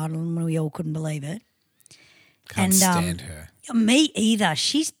Australian Idol and we all couldn't believe it. Can't stand her. Me either.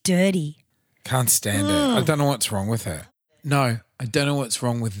 She's dirty. Can't stand her. I don't know what's wrong with her. No, I don't know what's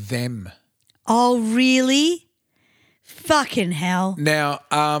wrong with them. Oh, really? Fucking hell. Now,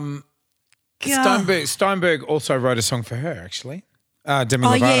 God. Steinberg also wrote a song for her, actually. Demi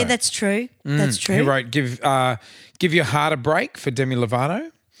Oh, Lovato. yeah, that's true. That's true. He wrote Give Your Heart a Break for Demi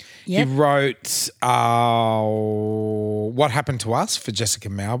Lovato. Yep. He wrote What Happened to Us for Jessica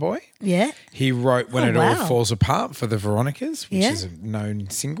Mauboy. Yeah. He wrote When It All wow. Falls Apart for the Veronicas, which Yeah. is a known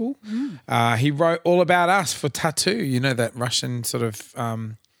single. He wrote All About Us for Tattoo, you know, that Russian sort of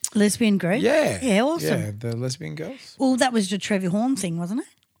Lesbian group? yeah. Yeah, awesome. Yeah, the lesbian girls. Well, that was the Trevor Horn thing, wasn't it?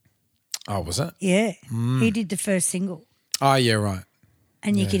 Oh, was it? Yeah. He did the first single Oh, yeah, right.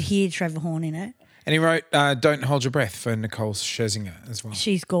 and you could hear Trevor Horn in it. And he wrote Don't Hold Your Breath for Nicole Scherzinger as well.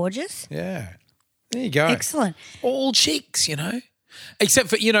 She's gorgeous. Yeah. There you go. Excellent. All chicks, you know. Except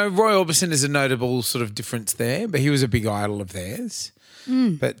for, you know, Roy Orbison is a notable sort of difference there, but he was a big idol of theirs.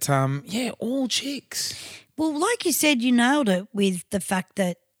 But, yeah, all chicks. Well, like you said, you nailed it with the fact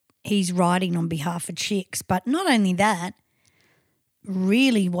that he's writing on behalf of chicks. But not only that,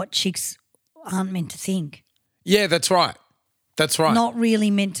 really what chicks aren't meant to think. Yeah, that's right. That's right. Not really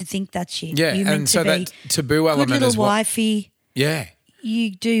meant to think that shit. Yeah, You're meant and to so be that taboo good element little is what. wifey. Yeah,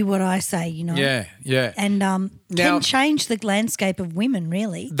 You do what I say, you know. yeah, yeah. And Now- can change the landscape of women,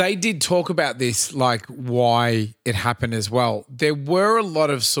 really. They did talk about this, like why it happened as well. There were a lot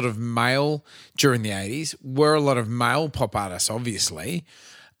of sort of male, during the 80s, were a lot of male pop artists, obviously.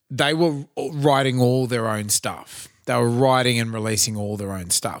 They were writing all their own stuff. They were writing and releasing all their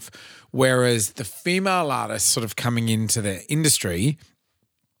own stuff. Whereas the female artists sort of coming into the industry,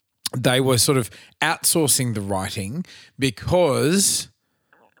 they were sort of outsourcing the writing because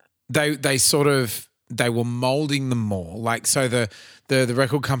they were molding them more. Like, so the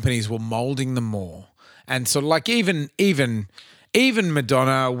record companies were molding them more. And so like even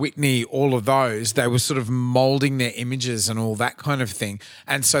Madonna, Whitney, all of those, they were sort of molding their images and all that kind of thing.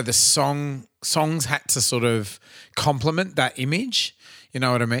 And so the songs had to sort of complement that image. You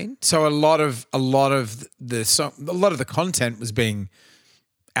know what I mean? So a lot of the content was being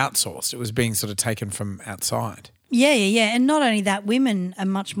outsourced. It was being sort of taken from outside. Yeah. And not only that, women are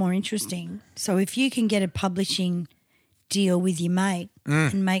much more interesting. So if you can get a publishing deal with your mate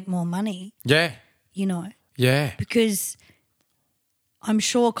and make more money, Yeah. you know, Yeah. because I'm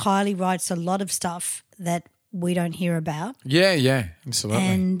sure Kylie writes a lot of stuff that we don't hear about. Yeah. Absolutely.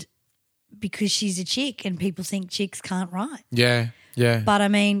 And because she's a chick and people think chicks can't write. Yeah. But I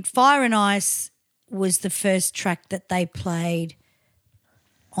mean, Fire and Ice was the first track that they played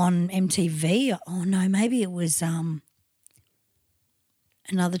on MTV. Oh no, maybe it was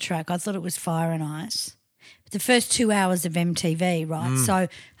another track. I thought it was Fire and Ice. The first 2 hours of MTV, right? So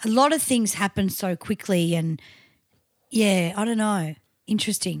a lot of things happen so quickly and yeah, I don't know.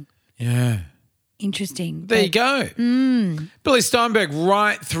 Interesting. Yeah. There you go. Billy Steinberg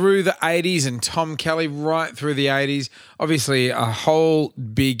right through the 80s and Tom Kelly right through the 80s. Obviously a whole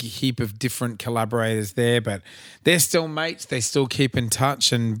big heap of different collaborators there, but they're still mates. They still keep in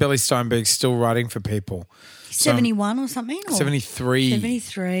touch and Billy Steinberg's still writing for people. 71 or something? Or 73.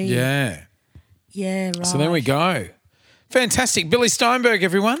 73. Yeah. Yeah, right. So there we go. Fantastic. Billy Steinberg,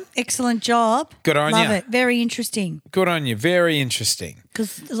 everyone. Excellent job. Good on Love ya. it. Very interesting. Good on you. Very interesting.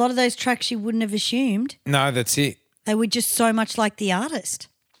 Because a lot of those tracks you wouldn't have assumed. No, that's it. They were just so much like the artist.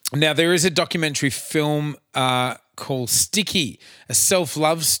 Now, there is a documentary film called Sticky, a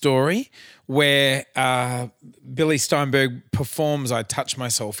self-love story where Billy Steinberg performs I Touch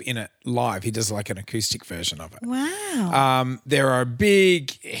Myself in it live. He does like an acoustic version of it. Wow. There are a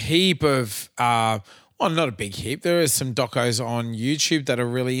big heap of well, not a big heap. There are some docos on YouTube that are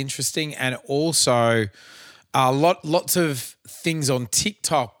really interesting and also lots of things on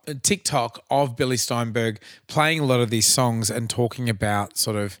TikTok of Billy Steinberg playing a lot of these songs and talking about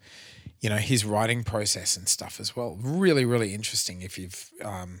sort of, you know, his writing process and stuff as well. Really, really interesting if you've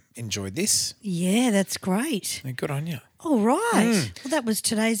enjoyed this. Yeah, that's great. Good on you. All right. Well, that was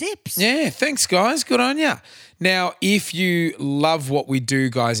today's Eps. Yeah, thanks, guys. Good on ya. Now, if you love what we do,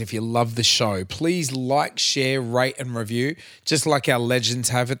 guys, if you love the show, please like, share, rate and review, just like our legends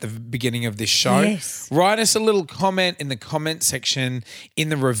have at the beginning of this show. Yes. Write us a little comment in the comment section in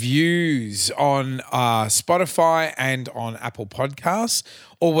the reviews on Spotify and on Apple Podcasts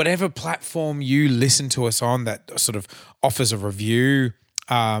or whatever platform you listen to us on that sort of offers a review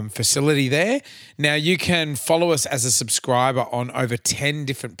facility there. Now, you can follow us as a subscriber on over 10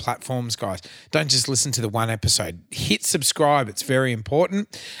 different platforms, guys. Don't just listen to the one episode. Hit subscribe. It's very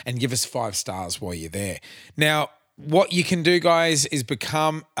important. And give us 5 stars while you're there. Now, what you can do, guys, is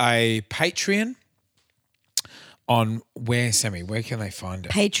become a Patreon on where, Sammy? Where can they find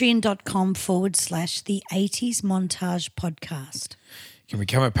it? Patreon.com/the 80s Montage Podcast. You can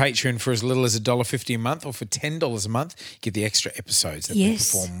become a Patreon for as little as $1.50 a month, or for $10 a month, get the extra episodes that we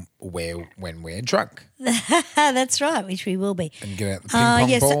perform when we're drunk. That's right, which we will be. And get out the ping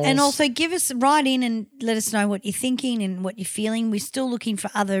pong balls. And also write in and let us know what you're thinking and what you're feeling. We're still looking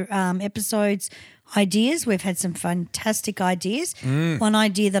for other episodes, ideas. We've had some fantastic ideas. One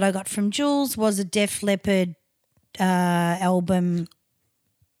idea that I got from Jules was a Def Leppard album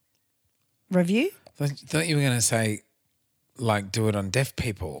review. Thought you were going to say, like, do it on deaf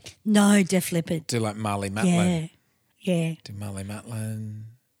people. No, Def Leppard. Do like Marley Matlin. Yeah. Do Marley Matlin.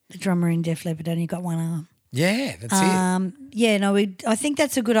 The drummer in Def Leppard only got one arm. Yeah, that's it. Yeah, no, I think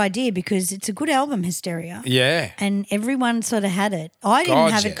that's a good idea because it's a good album, Hysteria. Yeah. And everyone sort of had it. I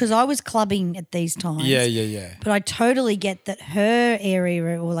didn't have it because I was clubbing at these times. Yeah. But I totally get that her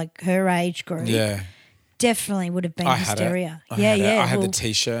area or like her age group definitely would have been Hysteria. I had the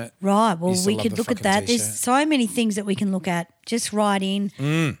T-shirt. Right. Well, Used to we love could the look at fucking that. There's T-shirt. so many things that we can look at. Just write in.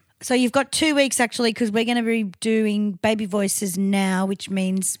 So you've got 2 weeks actually because we're going to be doing Baby Voices now, which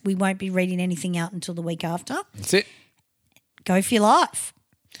means we won't be reading anything out until the week after. That's it. Go for your life.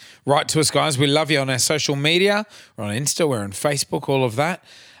 Write to us, guys. We love you on our social media. We're on Insta, we're on Facebook, all of that.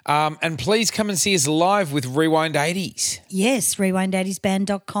 And please come and see us live with Rewind 80's. Yes,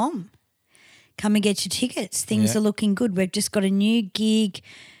 rewind80sband.com. Come and get your tickets. Things are looking good. We've just got a new gig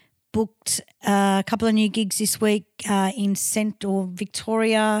booked, a couple of new gigs this week in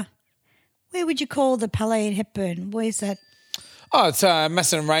Victoria. Where would you call the Palais in Hepburn? Where's that? Oh, it's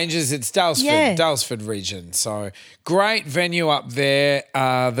Macedon Ranges. It's Dalesford region. So great venue up there.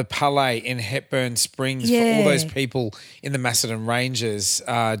 The Palais in Hepburn Springs for all those people in the Macedon Ranges,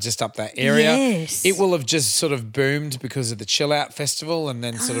 just up that area. Yes. It will have just sort of boomed because of the Chill Out Festival, and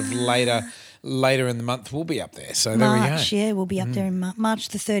then sort of later in the month we'll be up there. So there we go. Yeah, we'll be up there in March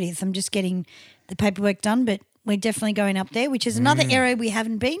the 30th. I'm just getting the paperwork done, but we're definitely going up there, which is another area we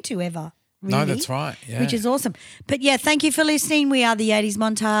haven't been to ever. Really, no, that's right. Yeah. Which is awesome. But yeah, thank you for listening. We are the 80s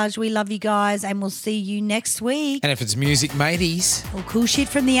Montage. We love you guys and we'll see you next week. And if it's music mateys, Or cool shit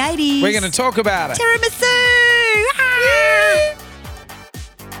from the 80s. we're going to talk about it. Tiramisu!